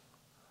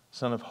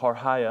 son of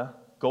Harhaiah,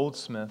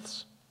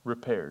 goldsmiths,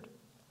 repaired.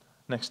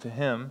 next to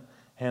him,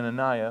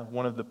 Hananiah,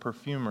 one of the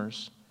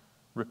perfumers,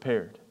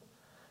 repaired.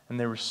 And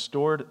they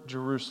restored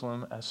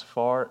Jerusalem as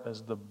far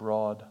as the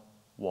broad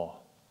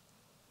wall.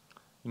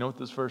 You know what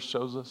this verse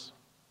shows us?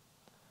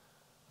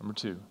 Number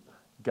 2,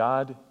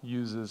 God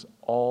uses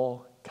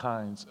all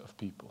kinds of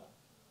people.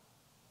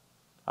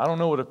 I don't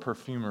know what a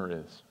perfumer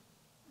is.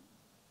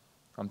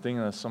 I'm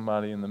thinking of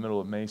somebody in the middle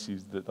of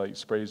Macy's that like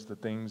sprays the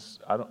things.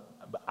 I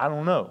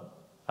don't know.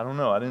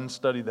 I didn't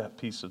study that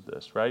piece of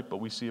this, right? But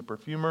we see a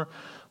perfumer,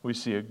 we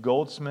see a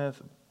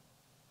goldsmith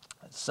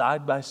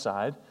side by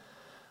side.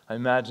 I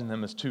imagine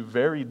them as two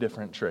very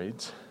different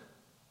trades,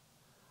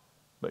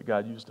 but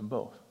God used them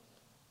both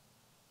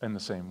in the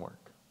same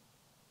work.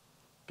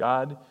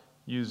 God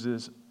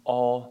uses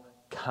all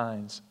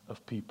kinds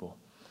of people.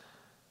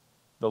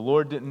 The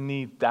Lord didn't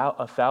need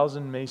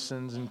 1,000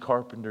 masons and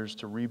carpenters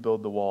to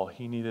rebuild the wall.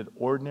 He needed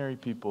ordinary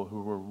people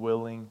who were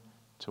willing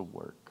to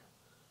work.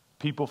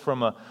 People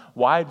from a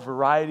wide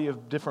variety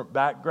of different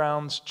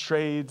backgrounds,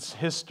 trades,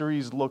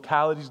 histories,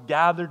 localities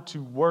gathered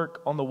to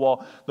work on the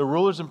wall. The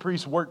rulers and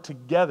priests worked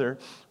together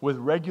with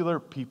regular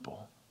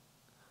people.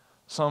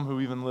 Some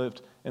who even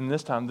lived, in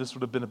this time, this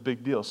would have been a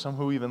big deal. Some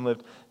who even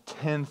lived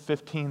 10,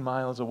 15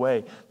 miles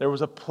away. There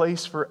was a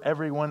place for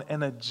everyone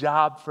and a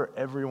job for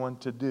everyone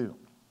to do.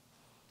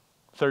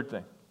 Third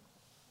thing,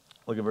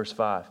 look at verse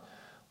 5.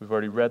 We've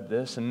already read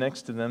this. And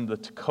next to them, the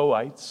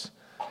Tekoites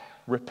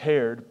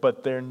repaired,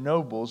 but their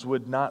nobles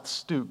would not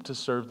stoop to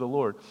serve the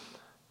Lord.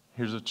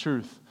 Here's the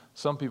truth.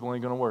 Some people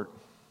ain't going to work.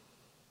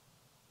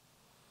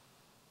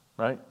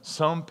 Right?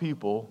 Some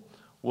people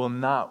will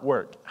not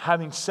work.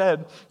 Having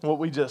said what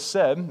we just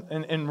said,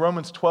 in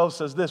Romans 12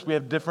 says this, we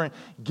have different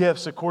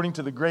gifts according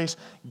to the grace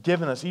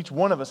given us. Each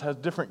one of us has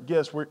different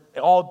gifts. We're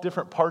all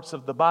different parts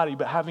of the body.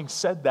 But having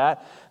said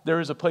that,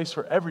 there is a place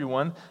for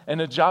everyone and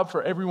a job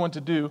for everyone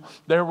to do.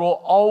 There will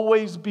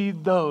always be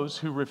those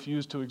who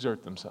refuse to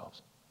exert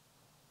themselves.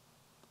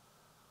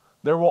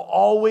 There will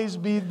always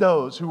be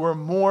those who are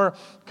more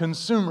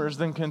consumers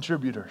than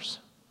contributors.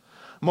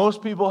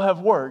 Most people have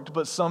worked,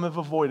 but some have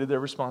avoided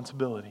their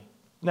responsibility.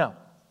 Now,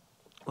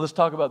 let's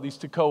talk about these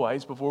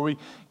Tekoites before we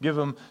give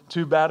them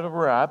too bad of a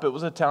rap. It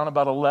was a town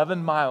about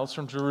 11 miles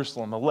from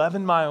Jerusalem,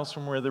 11 miles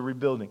from where they're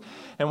rebuilding.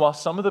 And while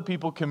some of the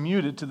people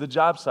commuted to the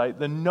job site,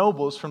 the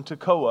nobles from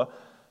Tekoa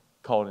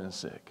called in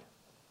sick,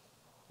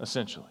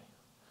 essentially.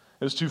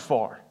 It was too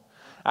far.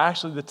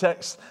 Actually, the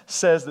text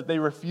says that they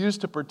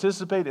refused to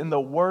participate in the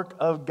work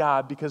of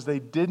God because they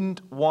didn't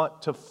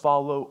want to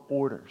follow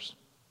orders.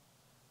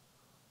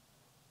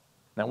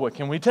 Now, what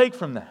can we take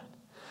from that?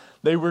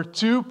 They were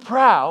too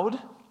proud.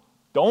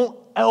 Don't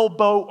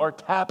elbow or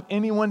tap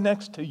anyone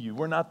next to you.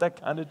 We're not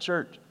that kind of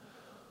church.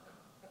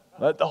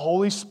 Let the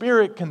Holy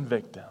Spirit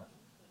convict them.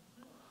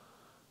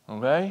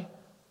 Okay?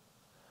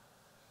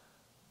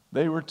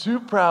 They were too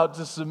proud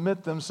to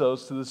submit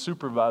themselves to the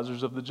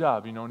supervisors of the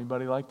job. You know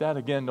anybody like that?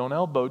 Again, don't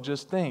elbow,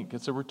 just think.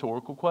 It's a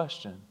rhetorical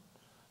question.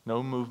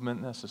 No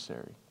movement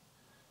necessary.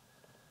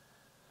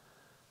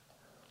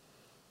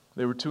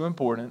 They were too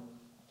important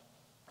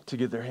to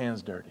get their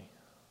hands dirty.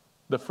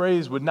 The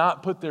phrase "would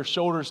not put their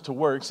shoulders to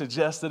work"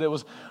 suggests that it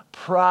was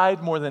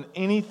pride more than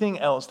anything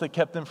else that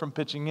kept them from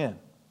pitching in.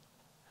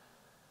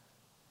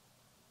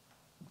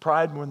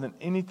 Pride more than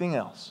anything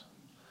else.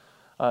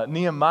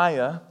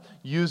 Nehemiah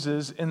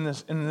uses in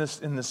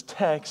this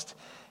text,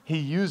 he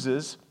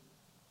uses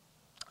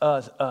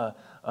I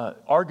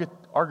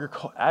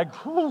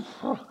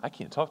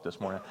can't talk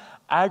this morning.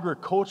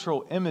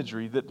 Agricultural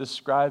imagery that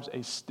describes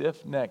a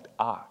stiff-necked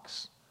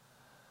ox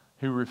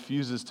who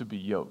refuses to be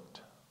yoked.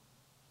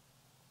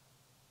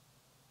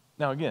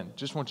 Now again,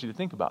 just want you to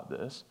think about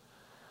this.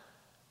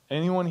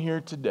 Anyone here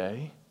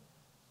today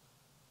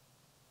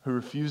who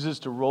refuses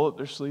to roll up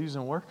their sleeves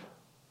and work?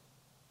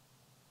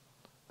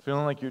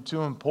 Feeling like you're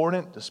too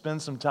important to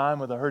spend some time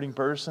with a hurting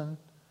person?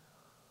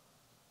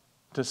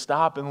 To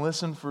stop and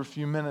listen for a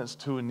few minutes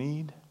to a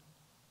need?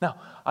 Now,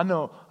 I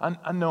know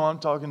I'm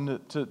talking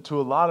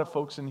to a lot of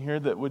folks in here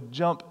that would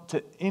jump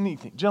at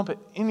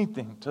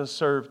anything to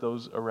serve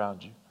those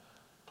around you.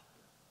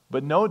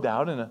 But no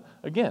doubt, in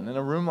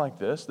a room like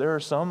this, there are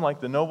some, like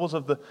the nobles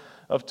of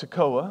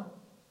Tekoa,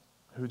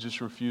 who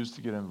just refuse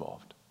to get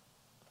involved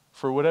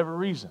for whatever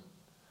reason.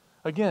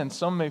 Again,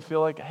 some may feel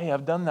like, hey,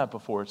 I've done that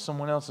before. It's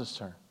someone else's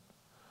turn.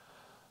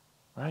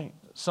 Right?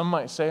 Some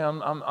might say,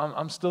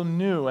 I'm still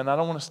new and I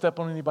don't want to step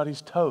on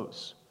anybody's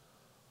toes.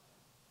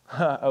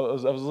 I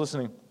was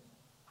listening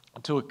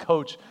to a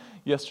coach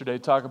yesterday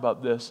talk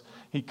about this.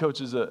 He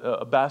coaches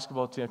a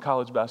basketball team, a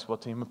college basketball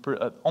team,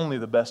 only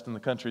the best in the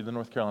country, the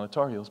North Carolina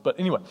Tar Heels. But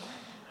anyway,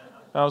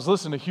 I was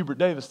listening to Hubert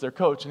Davis, their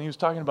coach, and he was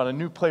talking about a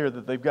new player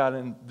that they've got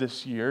in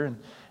this year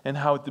and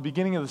how at the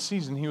beginning of the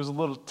season he was a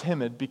little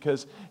timid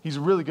because he's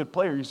a really good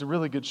player, he's a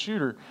really good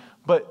shooter,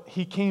 but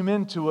he came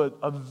into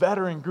a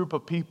veteran group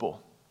of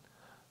people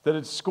that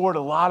had scored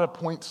a lot of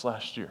points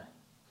last year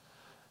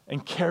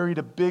and carried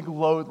a big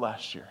load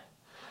last year.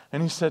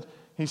 And he said,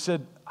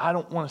 I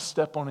don't want to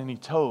step on any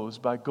toes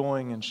by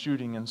going and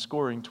shooting and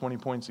scoring 20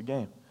 points a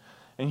game.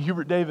 And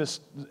Hubert Davis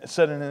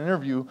said in an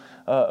interview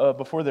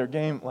before their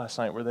game last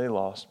night where they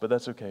lost, but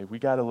that's okay. We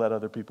got to let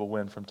other people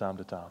win from time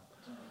to time.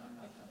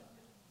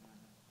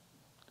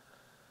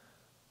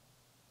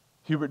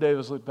 Hubert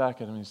Davis looked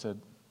back at him and he said,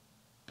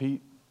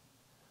 Pete,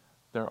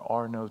 there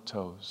are no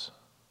toes.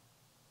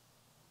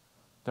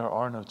 There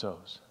are no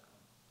toes.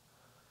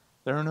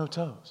 There are no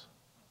toes.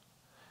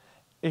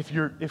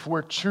 If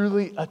we're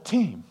truly a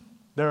team,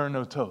 there are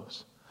no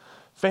toes.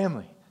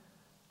 Family,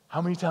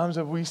 how many times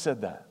have we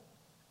said that?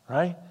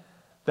 Right?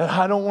 That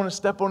I don't want to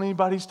step on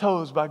anybody's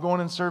toes by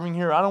going and serving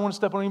here. I don't want to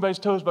step on anybody's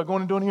toes by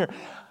going and doing here.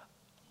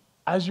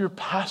 As your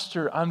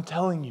pastor, I'm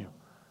telling you,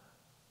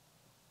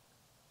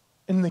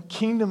 in the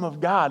kingdom of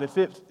God, if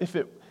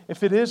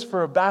it is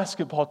for a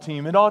basketball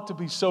team, it ought to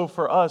be so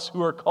for us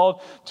who are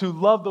called to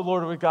love the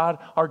Lord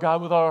our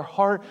God with all our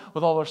heart,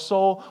 with all our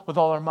soul, with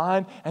all our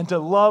mind, and to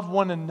love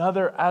one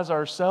another as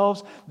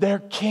ourselves. There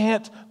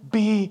can't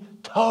be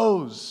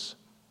toes.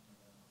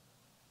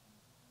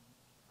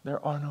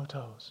 There are no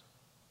toes.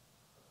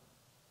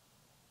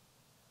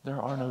 There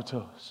are no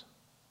toes.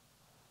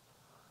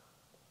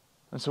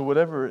 And so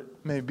whatever it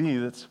may be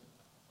that's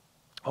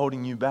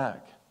holding you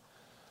back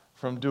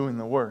from doing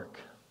the work,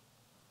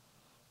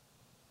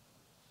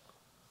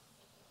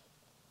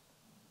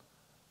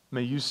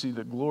 may you see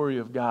the glory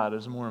of God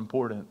as more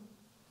important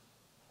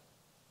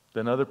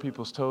than other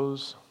people's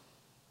toes,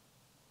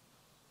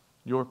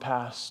 your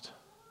past,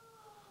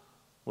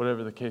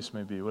 whatever the case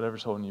may be,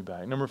 whatever's holding you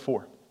back. Number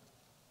four.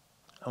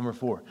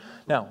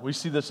 Now, we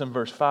see this in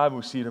verse 5,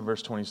 we see it in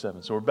verse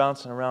 27. So we're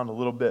bouncing around a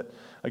little bit.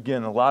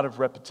 Again, a lot of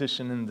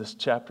repetition in this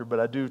chapter, but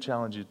I do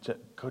challenge you to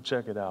go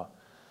check it out.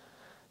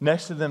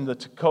 Next to them, the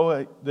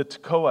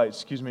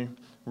Tekoites,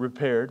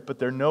 repaired, but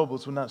their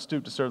nobles would not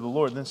stoop to serve the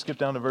Lord. Then skip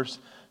down to verse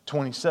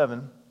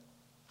 27.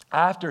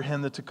 After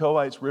him, the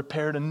Tekoites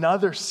repaired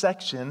another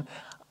section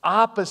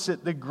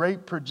opposite the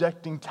great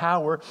projecting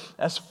tower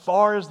as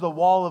far as the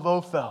wall of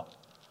Ophel.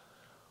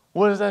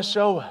 What does that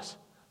show us?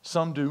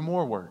 Some do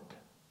more work.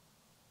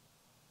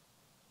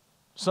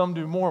 Some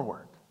do more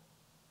work.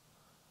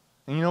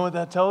 And you know what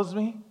that tells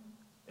me?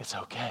 It's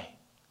okay.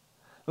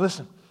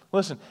 Listen,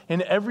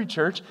 in every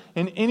church,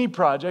 in any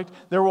project,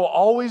 there will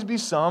always be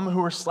some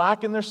who are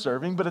slack in their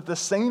serving, but at the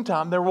same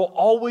time, there will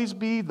always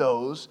be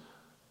those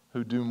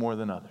who do more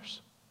than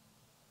others.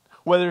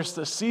 Whether it's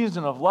the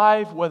season of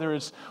life, whether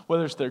it's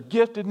their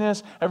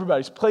giftedness,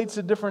 everybody's plate's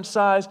a different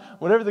size,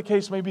 whatever the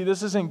case may be,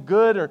 this isn't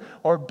good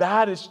or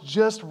bad, it's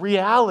just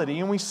reality.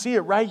 And we see it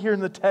right here in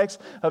the text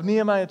of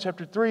Nehemiah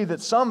chapter 3, that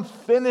some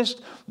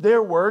finished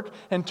their work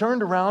and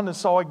turned around and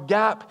saw a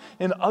gap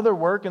in other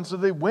work, and so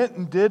they went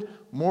and did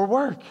more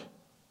work.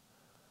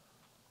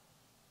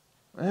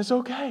 And it's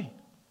okay.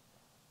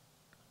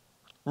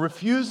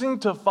 Refusing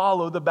to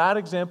follow the bad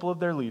example of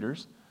their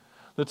leaders,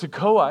 the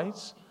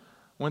Tekoites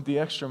went the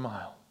extra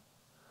mile.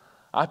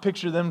 I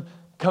picture them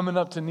coming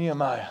up to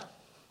Nehemiah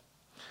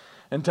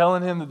and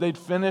telling him that they'd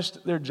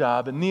finished their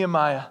job, and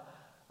Nehemiah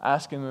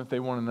asking them if they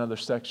want another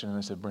section, and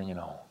they said, bring it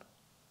on.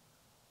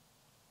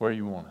 Where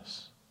you want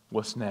us?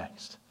 What's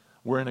next?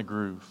 We're in a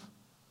groove.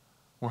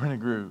 We're in a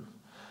groove.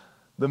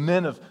 The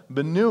men of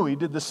Benui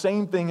did the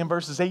same thing in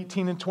verses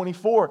 18 and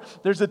 24.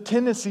 There's a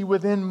tendency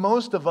within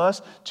most of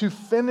us to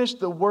finish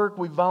the work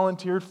we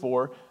volunteered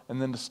for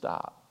and then to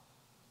stop.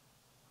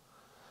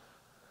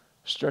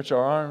 Stretch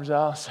our arms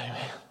out and say,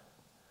 man,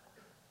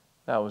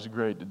 that was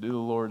great to do the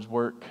Lord's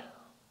work,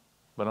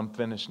 but I'm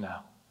finished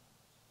now.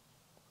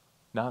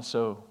 Not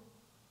so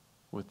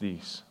with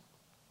these.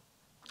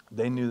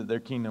 They knew that their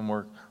kingdom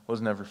work was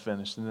never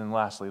finished. And then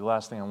lastly, the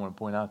last thing I want to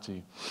point out to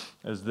you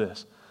is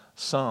this.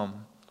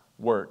 Some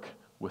work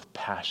with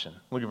passion.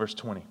 Look at verse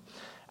 20.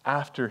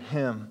 After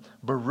him,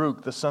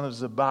 Baruch, the son of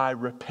Zabbai,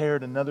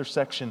 repaired another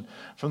section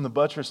from the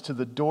buttress to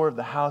the door of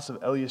the house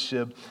of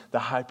Eliashib, the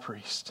high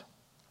priest.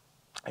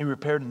 He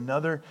repaired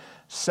another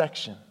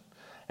section.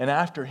 And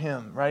after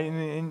him, right?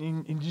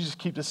 And you just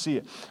keep to see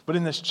it. But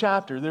in this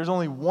chapter, there's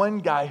only one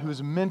guy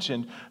who's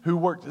mentioned who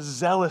worked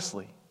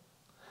zealously.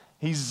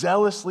 He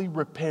zealously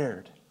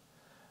repaired.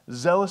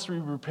 Zealously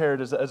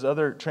repaired, as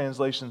other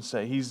translations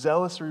say. He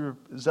zealously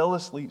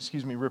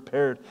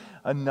repaired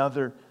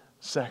another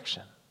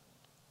section.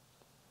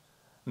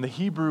 And the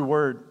Hebrew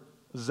word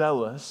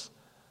zealous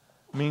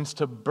means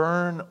to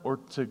burn or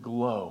to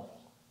glow.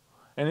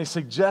 And it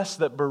suggests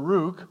that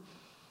Baruch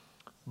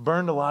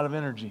burned a lot of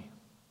energy.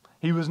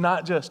 He was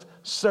not just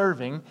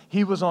serving,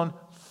 he was on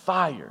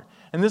fire.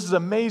 And this is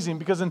amazing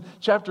because in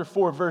chapter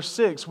 4, verse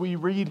 6, we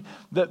read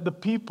that the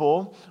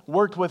people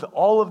worked with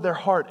all of their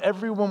heart.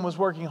 Everyone was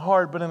working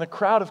hard, but in a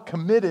crowd of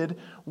committed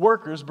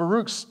workers,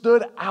 Baruch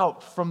stood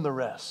out from the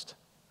rest.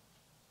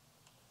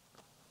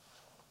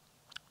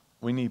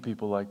 We need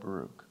people like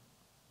Baruch.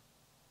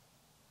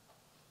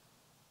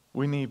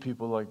 We need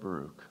people like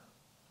Baruch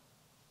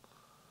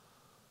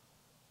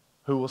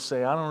who will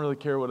say, I don't really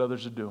care what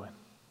others are doing.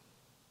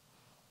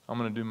 I'm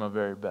going to do my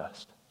very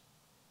best.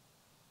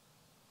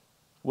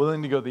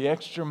 Willing to go the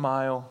extra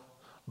mile,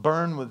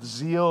 burn with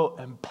zeal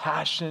and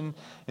passion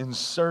in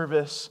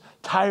service,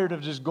 tired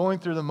of just going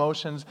through the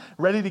motions,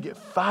 ready to get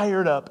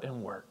fired up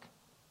and work.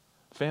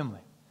 Family,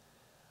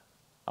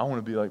 I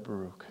want to be like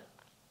Baruch,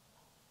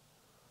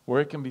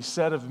 where it can be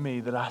said of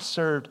me that I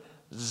served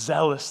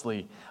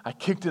zealously. I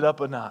kicked it up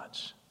a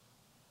notch.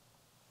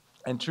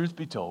 And truth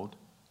be told,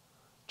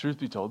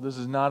 this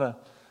is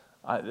not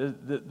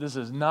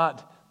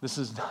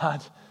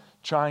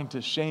trying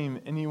to shame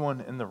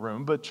anyone in the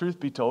room, but truth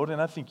be told,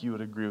 and I think you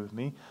would agree with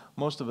me,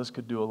 most of us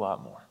could do a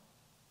lot more.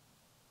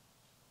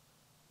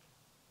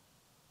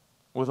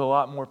 With a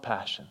lot more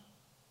passion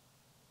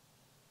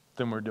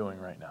than we're doing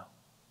right now.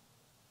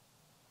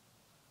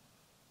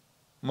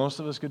 Most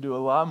of us could do a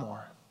lot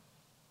more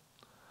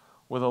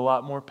with a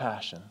lot more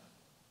passion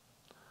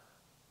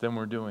than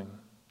we're doing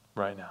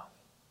right now.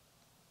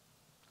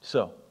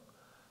 So,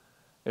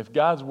 if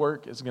God's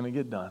work is going to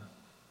get done,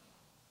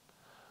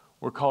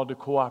 we're called to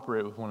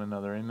cooperate with one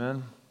another,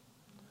 amen?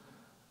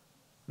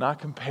 Not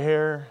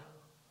compare,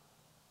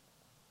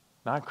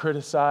 not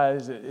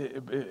criticize.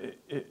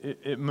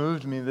 It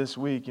moved me this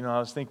week. I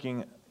was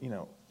thinking,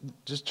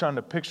 just trying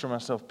to picture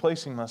myself,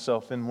 placing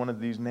myself in one of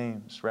these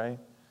names, right?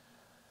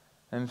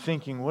 And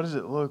thinking, what does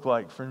it look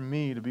like for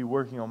me to be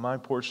working on my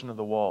portion of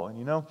the wall?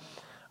 And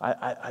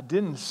I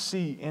didn't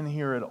see in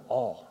here at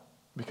all,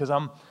 because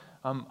some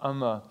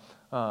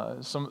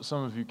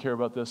of you care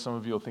about this, some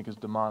of you will think it's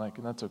demonic,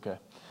 and that's okay.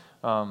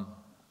 I'm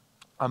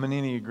an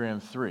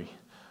Enneagram 3,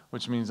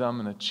 which means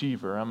I'm an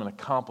achiever, I'm an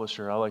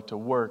accomplisher. I like to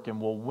work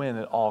and will win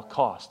at all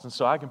costs. And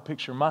so I can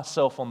picture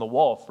myself on the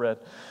wall, Fred,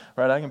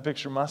 right? I can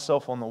picture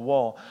myself on the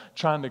wall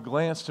trying to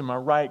glance to my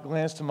right,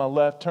 glance to my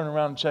left, turn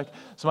around and check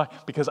somebody,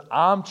 because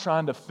I'm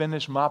trying to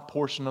finish my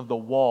portion of the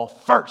wall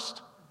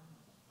first.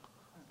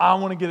 I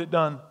want to get it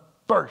done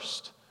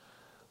first.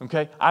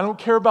 Okay? I don't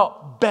care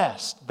about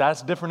best.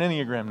 That's different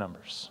Enneagram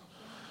numbers.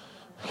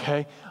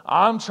 Okay?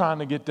 I'm trying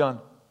to get done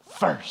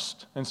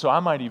first. And so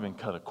I might even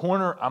cut a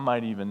corner. I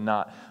might even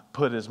not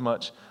put as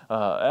much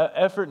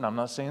effort. And I'm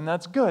not saying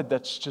that's good.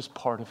 That's just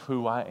part of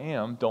who I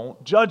am.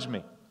 Don't judge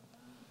me.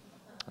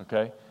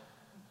 Okay?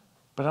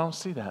 But I don't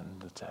see that in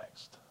the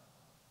text.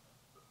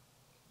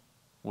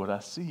 What I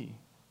see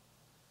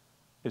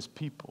is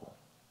people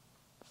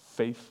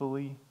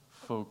faithfully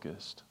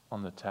focused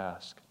on the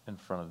task in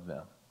front of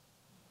them,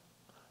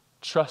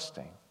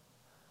 trusting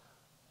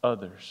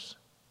others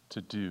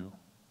to do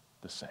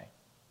the same.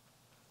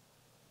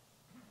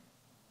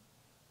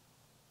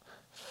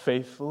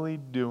 Faithfully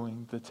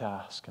doing the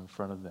task in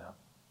front of them,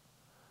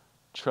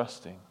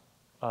 trusting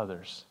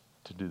others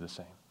to do the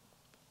same.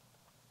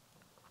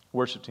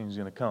 Worship team is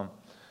going to come.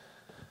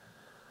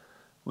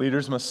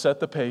 Leaders must set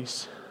the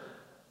pace.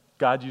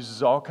 God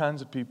uses all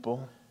kinds of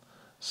people.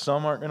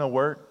 Some aren't going to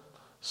work.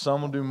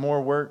 Some will do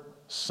more work.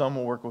 Some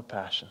will work with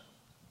passion.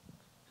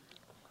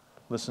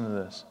 Listen to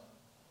this.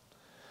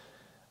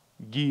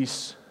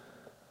 Geese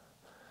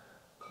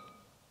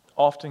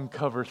often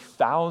cover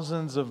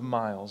thousands of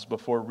miles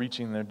before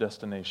reaching their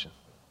destination.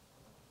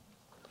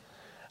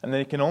 And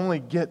they can only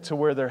get to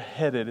where they're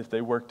headed if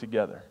they work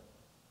together.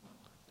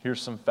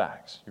 Here's some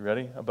facts. You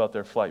ready? About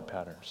their flight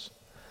patterns.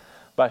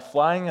 By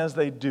flying as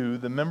they do,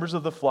 the members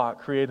of the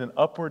flock create an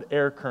upward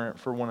air current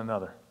for one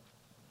another.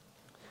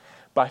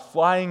 By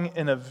flying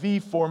in a V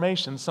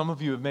formation, some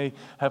of you may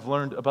have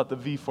learned about the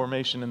V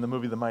formation in the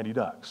movie The Mighty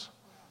Ducks.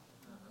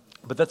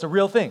 But that's a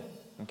real thing,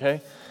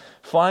 okay?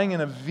 Flying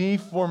in a V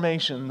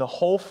formation, the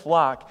whole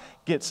flock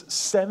gets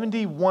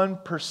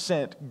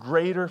 71%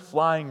 greater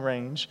flying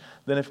range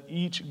than if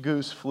each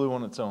goose flew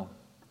on its own.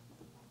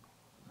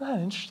 Isn't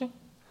that interesting?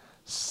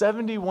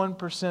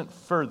 71%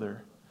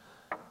 further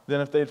than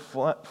if they'd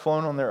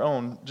flown on their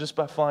own just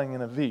by flying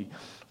in a V.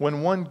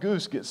 When one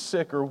goose gets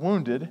sick or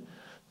wounded,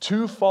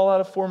 two fall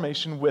out of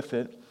formation with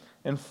it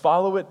and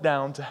follow it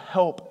down to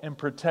help and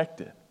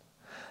protect it.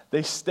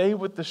 They stay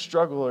with the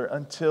struggler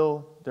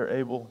until they're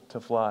able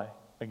to fly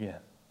again.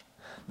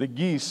 The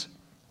geese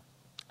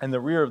in the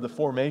rear of the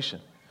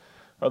formation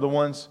are the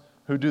ones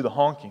who do the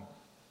honking.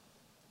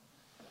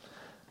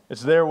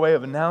 It's their way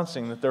of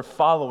announcing that they're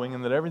following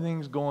and that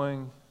everything's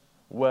going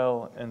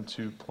well and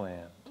to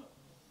plan.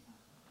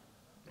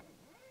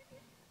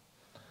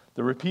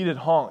 The repeated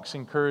honks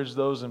encourage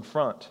those in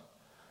front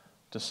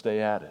to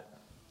stay at it.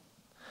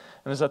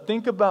 And as I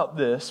think about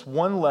this,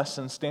 one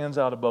lesson stands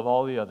out above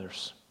all the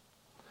others.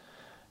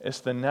 It's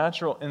the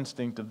natural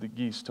instinct of the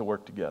geese to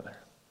work together.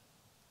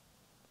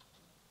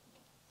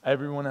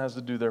 Everyone has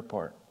to do their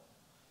part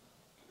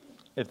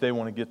if they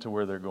want to get to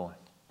where they're going.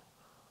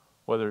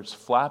 Whether it's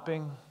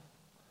flapping,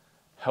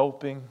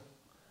 helping,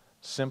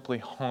 simply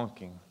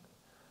honking,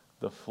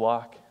 the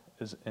flock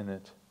is in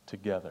it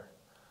together,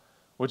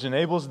 which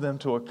enables them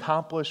to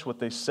accomplish what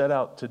they set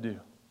out to do.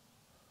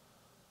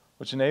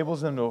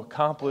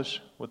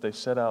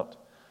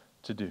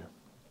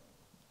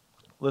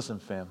 Listen,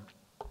 fam,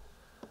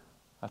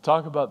 I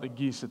talk about the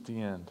geese at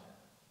the end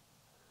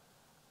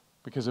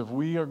because if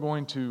we are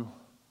going to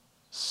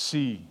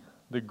see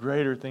the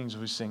greater things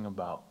we sing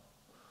about,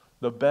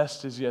 the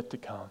best is yet to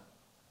come.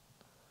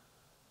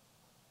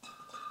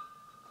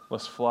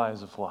 Let's fly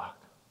as a flock.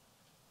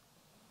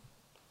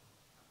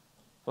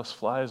 Let's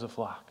fly as a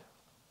flock.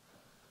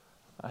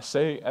 I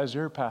say, as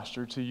your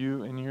pastor, to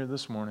you in here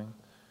this morning,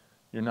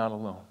 you're not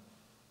alone.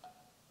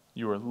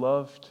 You are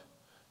loved.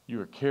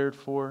 You are cared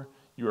for.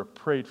 You are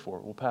prayed for.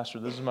 Well, Pastor,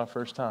 this is my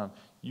first time.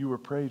 You were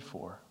prayed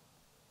for.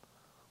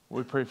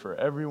 We pray for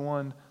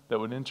everyone that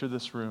would enter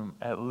this room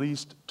at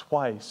least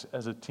twice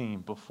as a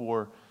team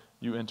before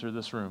you enter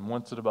this room.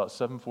 Once at about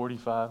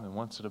 7:45 and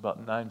once at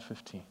about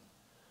 9:15.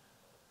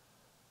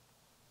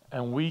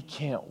 And we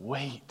can't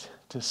wait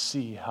to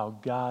see how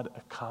God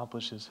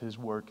accomplishes his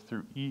work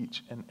through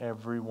each and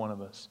every one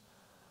of us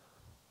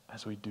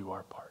as we do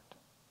our part.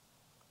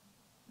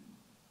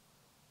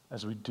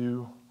 As we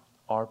do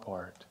our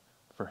part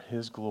for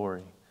his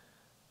glory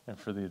and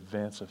for the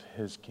advance of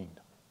his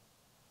kingdom.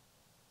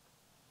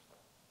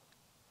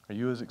 Are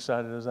you as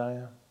excited as I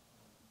am?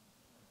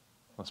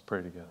 Let's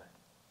pray together.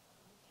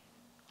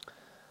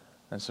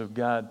 And so,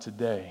 God,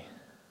 today,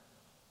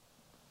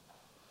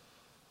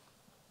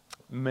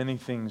 many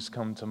things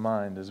come to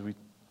mind as we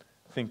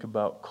think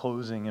about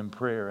closing in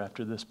prayer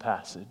after this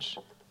passage.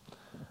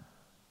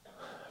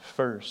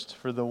 First,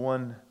 for the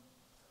one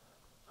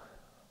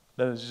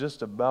that is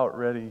just about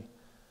ready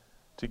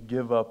to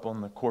give up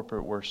on the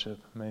corporate worship,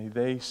 may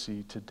they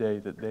see today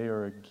that they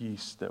are a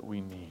geese that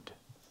we need.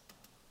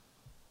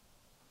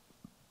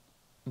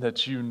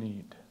 That you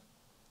need.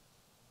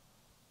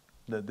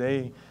 That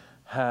they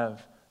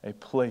have a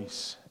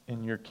place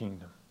in your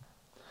kingdom.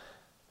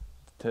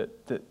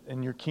 That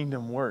in your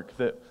kingdom work,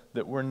 that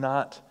we're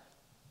not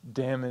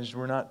damaged,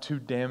 we're not too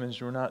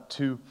damaged, we're not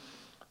too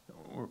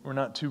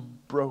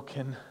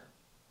broken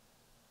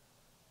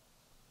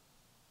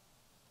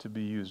to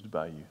be used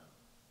by you.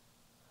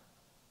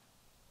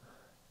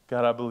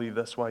 God, I believe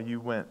that's why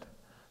you went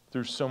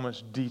through so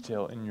much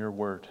detail in your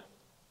word.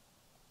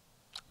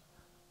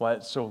 Why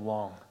it's so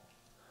long.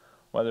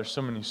 Why there's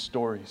so many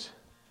stories.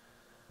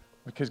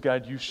 Because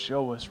God, you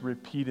show us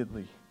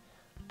repeatedly,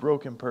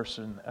 broken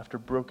person after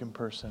broken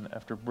person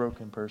after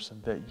broken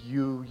person, that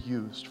you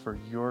used for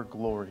your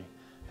glory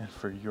and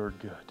for your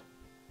good.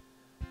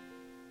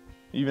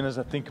 Even as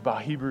I think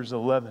about Hebrews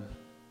 11,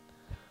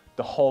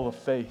 the hall of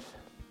faith,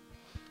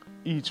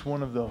 each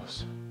one of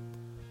those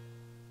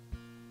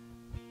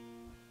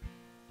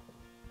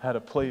had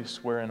a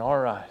place where in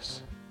our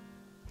eyes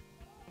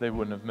they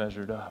wouldn't have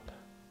measured up.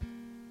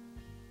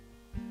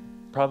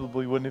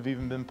 Probably wouldn't have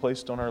even been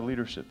placed on our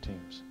leadership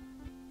teams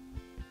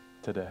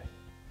today.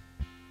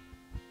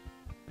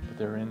 But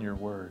they're in your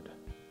word.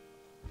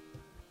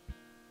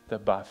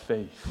 That by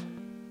faith,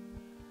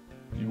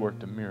 you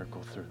worked a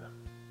miracle through them.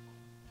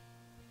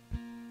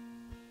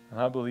 And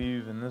I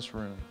believe in this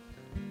room,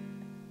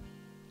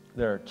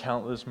 there are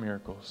countless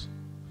miracles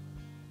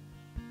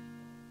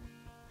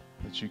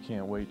that you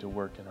can't wait to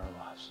work in our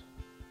lives.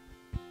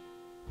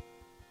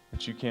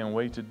 That you can't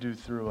wait to do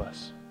through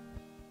us.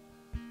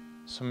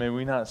 So may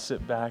we not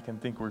sit back and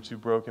think we're too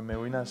broken. May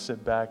we not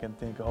sit back and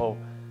think, oh,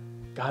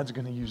 God's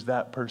going to use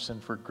that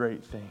person for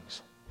great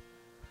things.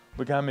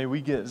 But God, may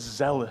we get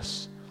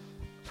zealous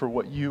for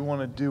what you want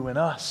to do in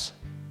us.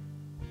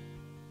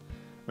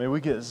 May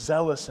we get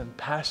zealous and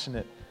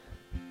passionate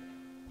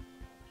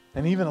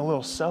and even a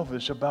little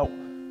selfish about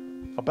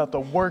the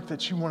work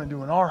that you want to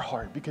do in our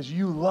heart, because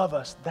you love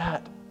us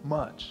that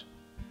much.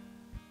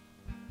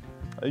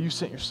 You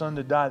sent your son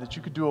to die that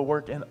you could do a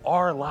work in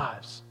our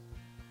lives.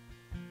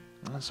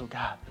 And so,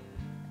 God,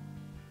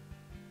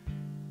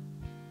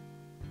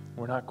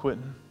 we're not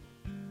quitting.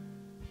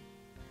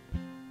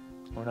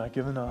 We're not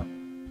giving up.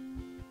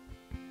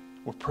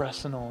 We're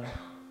pressing on.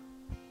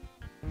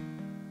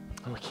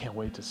 And we can't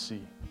wait to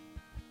see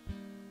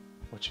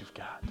what you've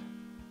got.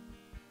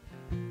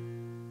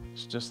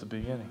 It's just the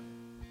beginning.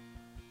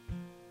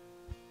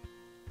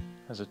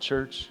 As a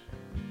church,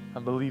 I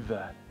believe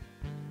that.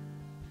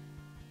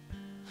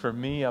 For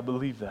me, I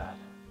believe that.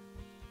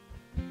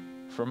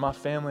 For my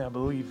family, I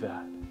believe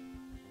that.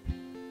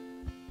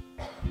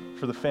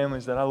 For the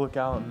families that I look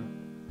out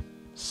and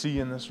see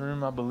in this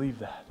room, I believe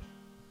that.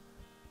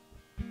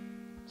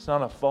 It's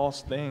not a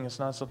false thing. It's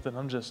not something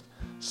I'm just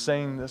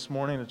saying this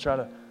morning to try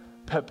to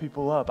pep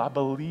people up. I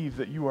believe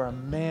that you are a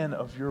man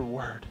of your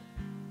word.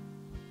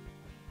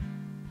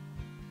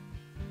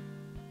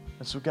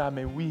 And so, God,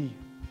 may we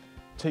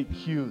take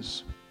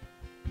cues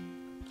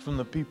from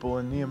the people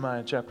in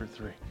Nehemiah chapter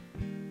 3.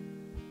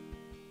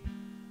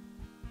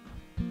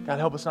 God,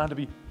 help us not to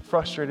be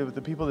frustrated with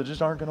the people that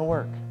just aren't going to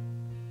work.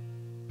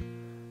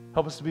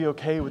 Help us to be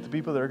okay with the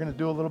people that are going to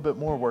do a little bit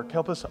more work.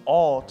 Help us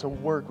all to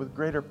work with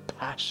greater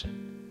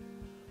passion.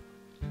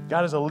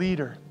 God, as a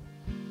leader,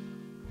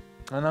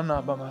 and I'm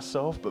not by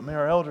myself, but may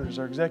our elders,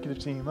 our executive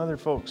team, other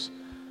folks,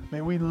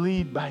 may we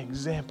lead by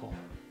example.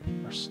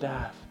 Our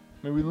staff,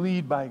 may we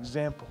lead by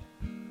example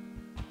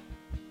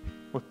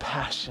with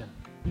passion,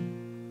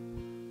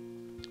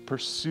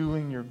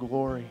 pursuing your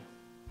glory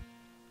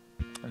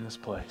in this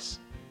place.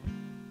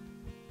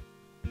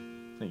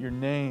 That your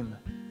name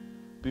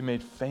be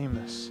made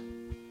famous,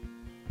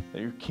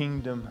 that your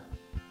kingdom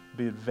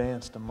be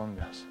advanced among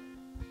us.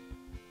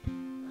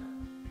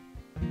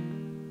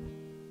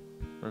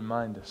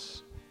 Remind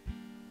us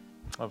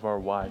of our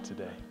why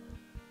today.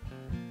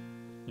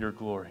 Your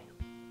glory.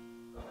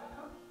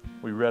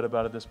 We read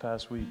about it this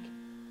past week.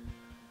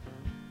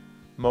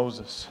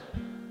 Moses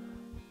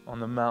on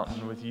the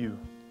mountain with you.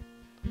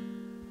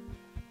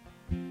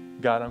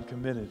 God, I'm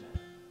committed,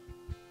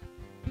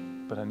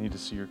 but I need to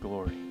see your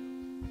glory.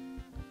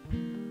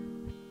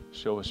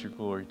 Show us your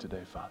glory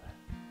today, Father.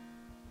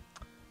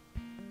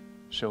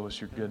 Show us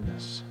your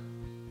goodness,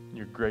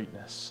 your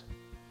greatness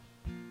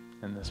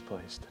in this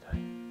place today.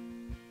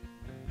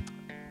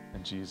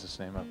 In Jesus'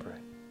 name I pray.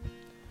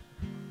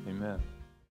 Amen.